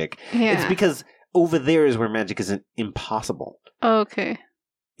magic. Yeah. It's because over there is where magic isn't impossible. Okay.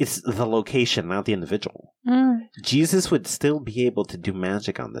 It's the location, not the individual. Jesus would still be able to do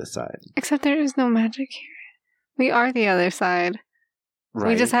magic on this side. Except there is no magic here. We are the other side. Right?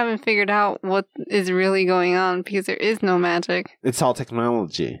 We just haven't figured out what is really going on because there is no magic. It's all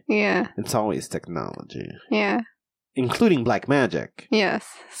technology. Yeah. It's always technology. Yeah. Including black magic. Yes.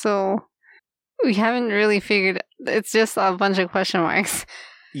 So we haven't really figured. It's just a bunch of question marks.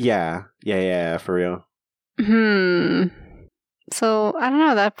 Yeah, for real. So I don't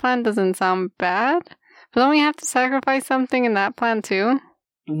know. That plan doesn't sound bad. But don't we have to sacrifice something in that plan too?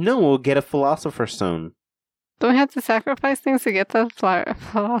 No, we'll get a Philosopher's Stone. Don't we have to sacrifice things to get the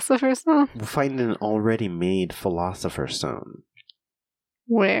Philosopher's Stone? We'll find an already made Philosopher's Stone.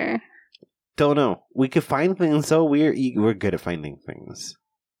 Where? Don't know. We could find things, so we're good at finding things.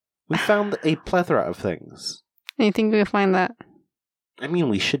 We found a plethora of things. And you think we'll find that? I mean,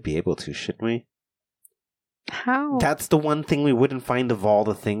 we should be able to, shouldn't we? How? That's the one thing we wouldn't find of all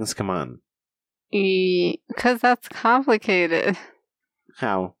the things. Come on. Because that's complicated.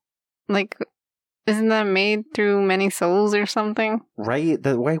 How? Like, isn't that made through many souls or something? Right?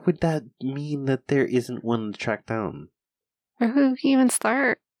 Why would that mean that there isn't one to track down? Where would we even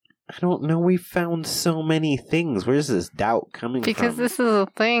start? I don't know. We found so many things. Where's this doubt coming from? Because this is a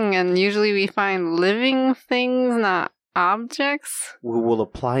thing, and usually we find living things, not objects. We will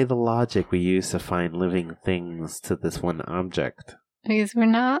apply the logic we use to find living things to this one object. Because we're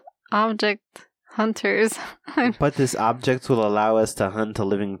not object hunters. But this object will allow us to hunt a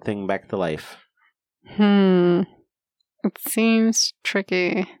living thing back to life. It seems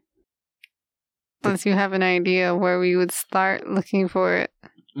tricky. Unless you have an idea where we would start looking for it.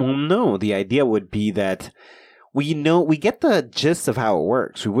 Well, no. The idea would be that we get the gist of how it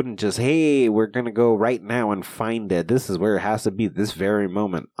works. We wouldn't just, hey, we're going to go right now and find it. This is where it has to be this very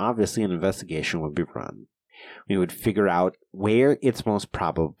moment. Obviously, an investigation would be run. We would figure out where it's most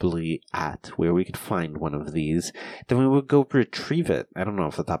probably at, where we could find one of these. Then we would go retrieve it. I don't know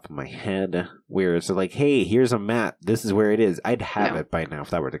off the top of my head where it's like, hey, here's a map. This is where it is. I'd have it by now if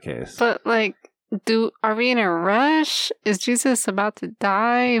that were the case. But, like, Are we in a rush? Is Jesus about to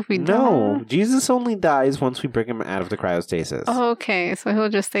die if we No, don't? Jesus only dies once we bring him out of the cryostasis. Oh, okay, so he'll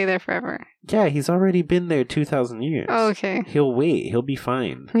just stay there forever. Yeah, he's already been there 2,000 years. Oh, okay. He'll wait. He'll be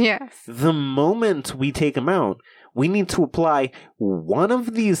fine. Yes. The moment we take him out, we need to apply one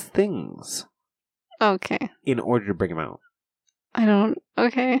of these things Okay. in order to bring him out.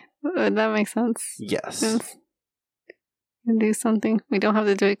 Okay. That makes sense. Yes. Yes. Do something. We don't have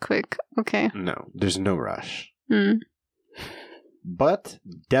to do it quick. Okay. No, there's no rush. Hmm. But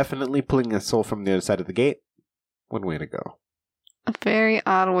definitely pulling a soul from the other side of the gate, one way to go. A very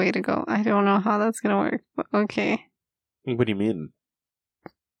odd way to go. I don't know how that's gonna work, but okay. What do you mean?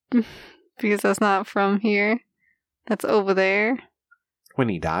 Because that's not from here. That's over there. When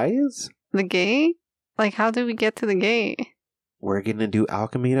he dies? The gate? Like, how do we get to the gate? We're gonna do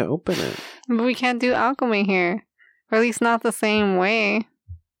alchemy to open it. But we can't do alchemy here. Or at least not the same way.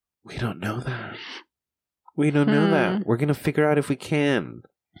 We don't know that. We don't know that. We're gonna figure out if we can.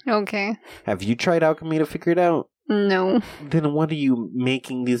 Okay. Have you tried alchemy to figure it out? No. Then what are you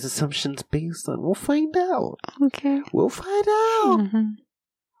making these assumptions based on? We'll find out. Okay. We'll find out. Mm-hmm.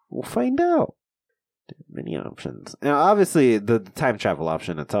 We'll find out. There are many options. Now, obviously, the time travel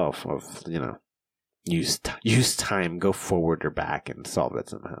option itself of, use time, go forward or back and solve it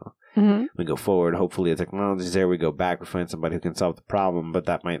somehow. Mm-hmm. We go forward, hopefully the technology's there, we go back, we find somebody who can solve the problem, but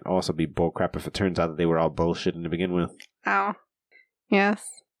that might also be bullcrap if it turns out that they were all bullshit to begin with. Ow. Yes.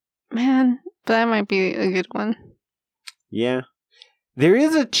 Man, that might be a good one. Yeah. There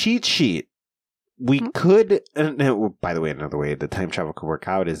is a cheat sheet. We could, by the way, another way the time travel could work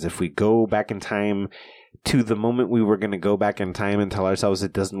out is if we go back in time to the moment we were going to go back in time and tell ourselves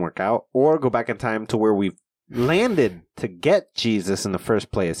it doesn't work out, or go back in time to where we landed to get Jesus in the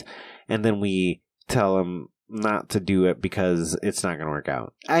first place, and then we tell him not to do it because it's not going to work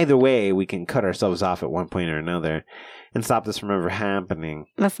out. Either way, we can cut ourselves off at one point or another and stop this from ever happening.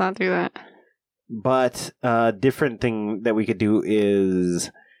 Let's not do that. But a different thing that we could do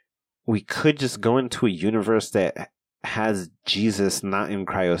is we could just go into a universe that has Jesus not in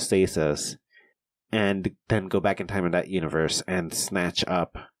cryostasis and then go back in time in that universe and snatch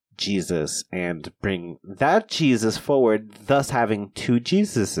up Jesus and bring that Jesus forward, thus having two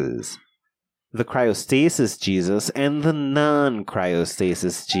Jesuses. The cryostasis Jesus and the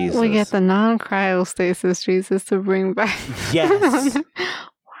non-cryostasis Jesus. We get the non-cryostasis Jesus to bring back. Yes. Why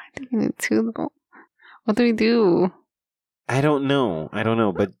do we need two though? What do we do? I don't know,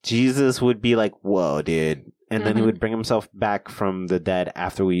 but Jesus would be like, whoa, dude. And then he would bring himself back from the dead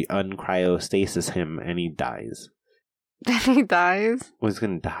after we uncryostasis him and he dies. Then he dies? Well, he's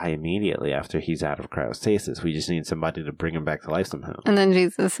going to die immediately after he's out of cryostasis. We just need somebody to bring him back to life somehow. And then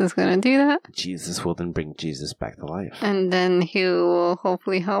Jesus is going to do that? Jesus will then bring Jesus back to life. And then he will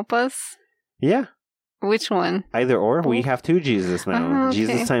hopefully help us? Yeah. Which one? Either or. We have two Jesus now. Okay.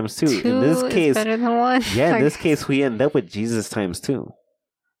 Jesus times two. Two In this case, is better than one? yeah, in this case, we end up with Jesus times two.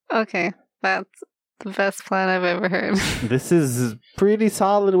 Okay. That's the best plan I've ever heard. This is a pretty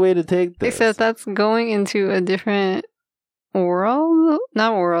solid way to take this. Except that's going into a different world?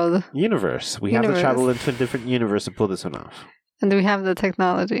 Not world. Universe. We have to travel into a different universe to pull this one off. And do we have the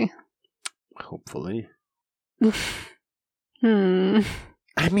technology? Hopefully.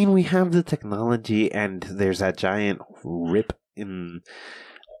 I mean, we have the technology, and there's that giant rip in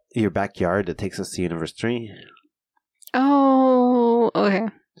your backyard that takes us to Universe 3. Oh, okay.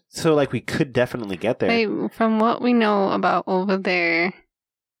 So, we could definitely get there. Hey, from what we know about over there,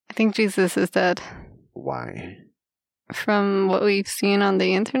 I think Jesus is dead. Why? From what we've seen on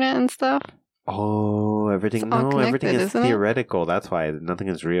the internet and stuff. Oh, everything is theoretical. That's why nothing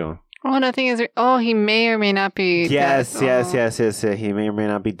is real. Oh, nothing is. He may or may not be. Yes. dead. He may or may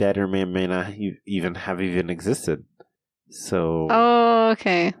not be dead, or may or may not even have existed. So. Oh,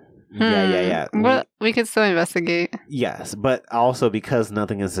 okay. Yeah. Well, we could still investigate. Yes, but also because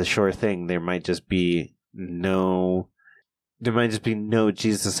nothing is a sure thing, there might just be no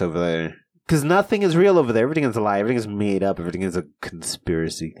Jesus over there. Because nothing is real over there. Everything is a lie. Everything is made up. Everything is a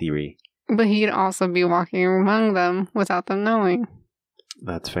conspiracy theory. But he'd also be walking among them without them knowing.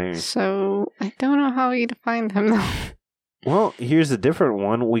 That's fair. So, I don't know how we'd find him, though. Well, here's a different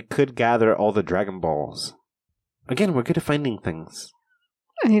one. We could gather all the Dragon Balls. Again, we're good at finding things.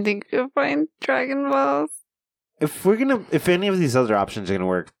 I think we could find Dragon Balls. If any of these other options are going to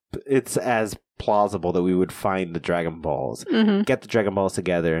work, it's as plausible that we would find the Dragon Balls. Mm-hmm. Get the Dragon Balls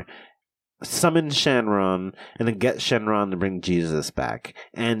together. Summon Shenron, and then get Shenron to bring Jesus back.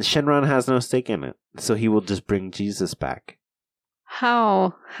 And Shenron has no stake in it, so he will just bring Jesus back.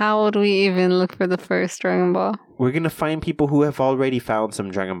 How would we even look for the first Dragon Ball? We're going to find people who have already found some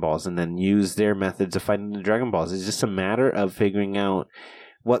Dragon Balls and then use their methods of finding the Dragon Balls. It's just a matter of figuring out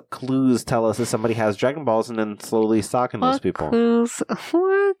what clues tell us that somebody has Dragon Balls and then slowly stalking those people. Clues?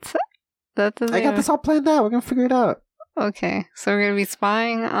 What? That doesn't I got this all planned out. We're going to figure it out. Okay, so we're going to be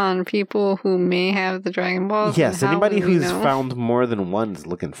spying on people who may have the Dragon Balls? Yes, anybody who's found more than one is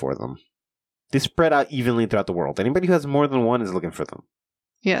looking for them. They spread out evenly throughout the world. Anybody who has more than one is looking for them.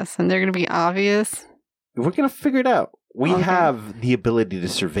 Yes, and they're going to be obvious. We're going to figure it out. We have the ability to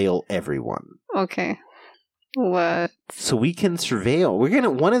surveil everyone. Okay. What? So we can surveil.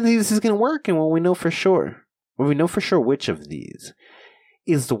 One of these is going to work, and we know for sure. Well, we know for sure which of these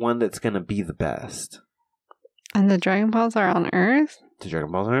is the one that's going to be the best. And the Dragon Balls are on Earth? The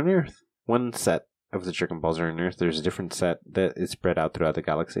Dragon Balls are on Earth. One set of the Dragon Balls are on Earth. There's a different set that is spread out throughout the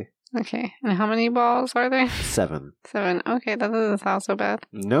galaxy. Okay. And how many balls are there? 7. 7. Okay, that doesn't sound so bad.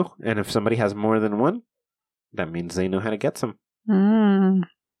 No, and if somebody has more than one, that means they know how to get some. And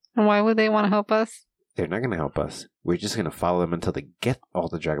why would they want to help us? They're not going to help us. We're just going to follow them until they get all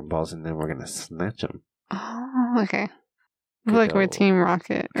the Dragon Balls, and then we're going to snatch them. Oh, okay. Like we're Team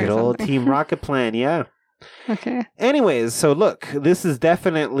Rocket. Good old Team Rocket plan, yeah. Okay. Anyways, so look, this is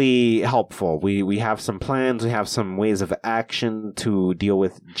definitely helpful. We have some plans. We have some ways of action to deal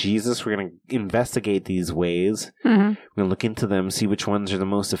with Jesus. We're going to investigate these ways. Mm-hmm. We're going to look into them, see which ones are the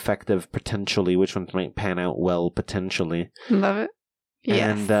most effective potentially, which ones might pan out well potentially. Love it. Yes.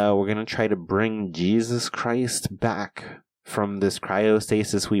 And we're going to try to bring Jesus Christ back from this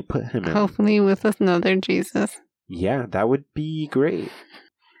cryostasis we put him in. Hopefully with another Jesus. Yeah, that would be great.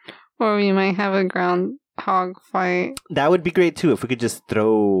 Or we might have a groundhog fight. That would be great too if we could just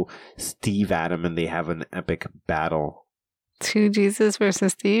throw Steve at him and they have an epic battle. 2 Jesus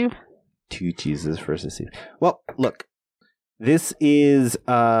versus Steve? 2 Jesus versus Steve. Well, look, this is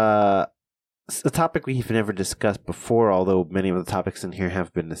a topic we've never discussed before, although many of the topics in here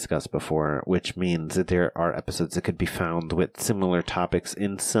have been discussed before, which means that there are episodes that could be found with similar topics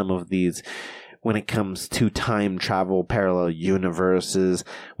in some of these. When it comes to time travel, parallel universes,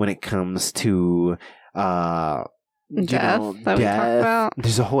 when it comes to death that we talked about.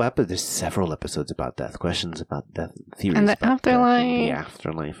 There's a whole episode. There's several episodes about death, questions about death, theories and the about afterlife, death, and the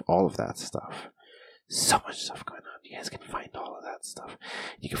afterlife, all of that stuff. So much stuff going on. You guys can find all of that stuff.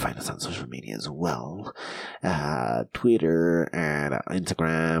 You can find us on social media as well, Twitter and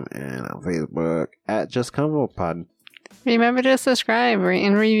Instagram and on Facebook at Just Convo Pod. Remember to subscribe, rate,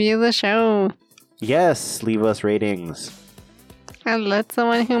 and review the show. Yes, leave us ratings. And let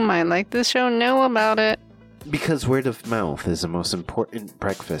someone who might like this show know about it. Because word of mouth is the most important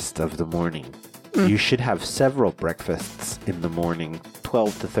breakfast of the morning. You should have several breakfasts in the morning.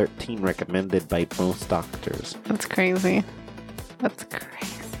 12 to 13 recommended by most doctors. That's crazy. That's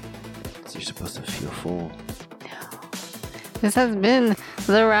crazy. So you're supposed to feel full. This has been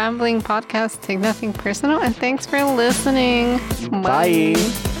the Rambling Podcast. Take nothing personal, and thanks for listening. Bye.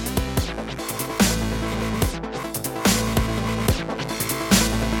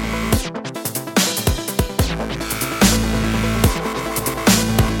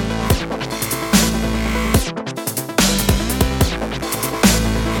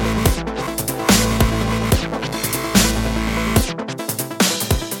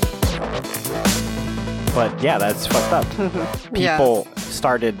 But yeah, that's fucked up. People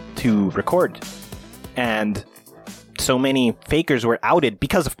started to record, and so many fakers were outed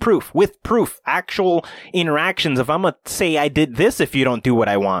because of proof, with proof, actual interactions of, I'm gonna say I did this if you don't do what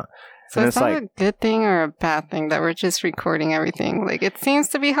I want. So and it's not like a good thing or a bad thing that we're just recording everything. Like, it seems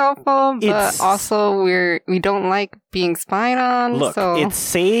to be helpful, but also we don't like being spied on. Look, so it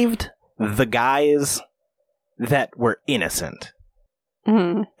saved the guys that were innocent.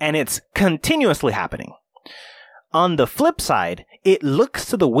 Mm-hmm. And it's continuously happening. On the flip side, it looks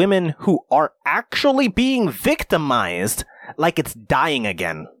to the women who are actually being victimized like it's dying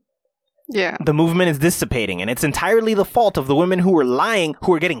again. Yeah. The movement is dissipating, and it's entirely the fault of the women who are lying,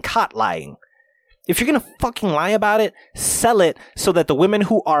 who are getting caught lying. If you're gonna fucking lie about it, sell it so that the women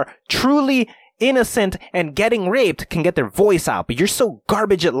who are truly innocent and getting raped can get their voice out. But you're so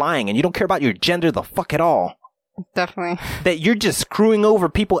garbage at lying, and you don't care about your gender the fuck at all. Definitely. That you're just screwing over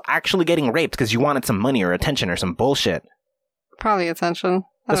people actually getting raped because you wanted some money or attention or some bullshit. Probably attention.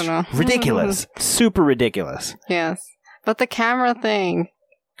 I don't know. Ridiculous. Super ridiculous. Yes. But the camera thing.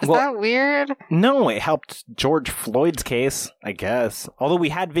 Is that weird? No, it helped George Floyd's case, I guess. Although we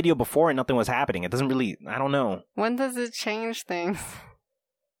had video before and nothing was happening. It doesn't really, I don't know. When does it change things?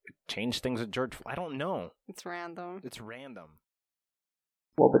 Change things with George I don't know. It's random. It's random.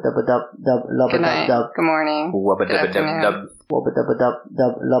 Good night. Good morning. Good afternoon.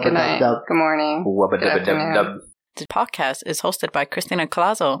 Good night. Good morning. Good afternoon. The podcast is hosted by Christina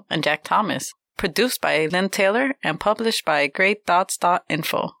Colazo and Jack Thomas, produced by Lynn Taylor, and published by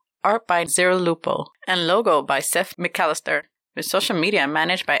GreatThoughts.info. Art by Zero Lupo, and logo by Seth McAllister, with social media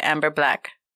managed by Amber Black.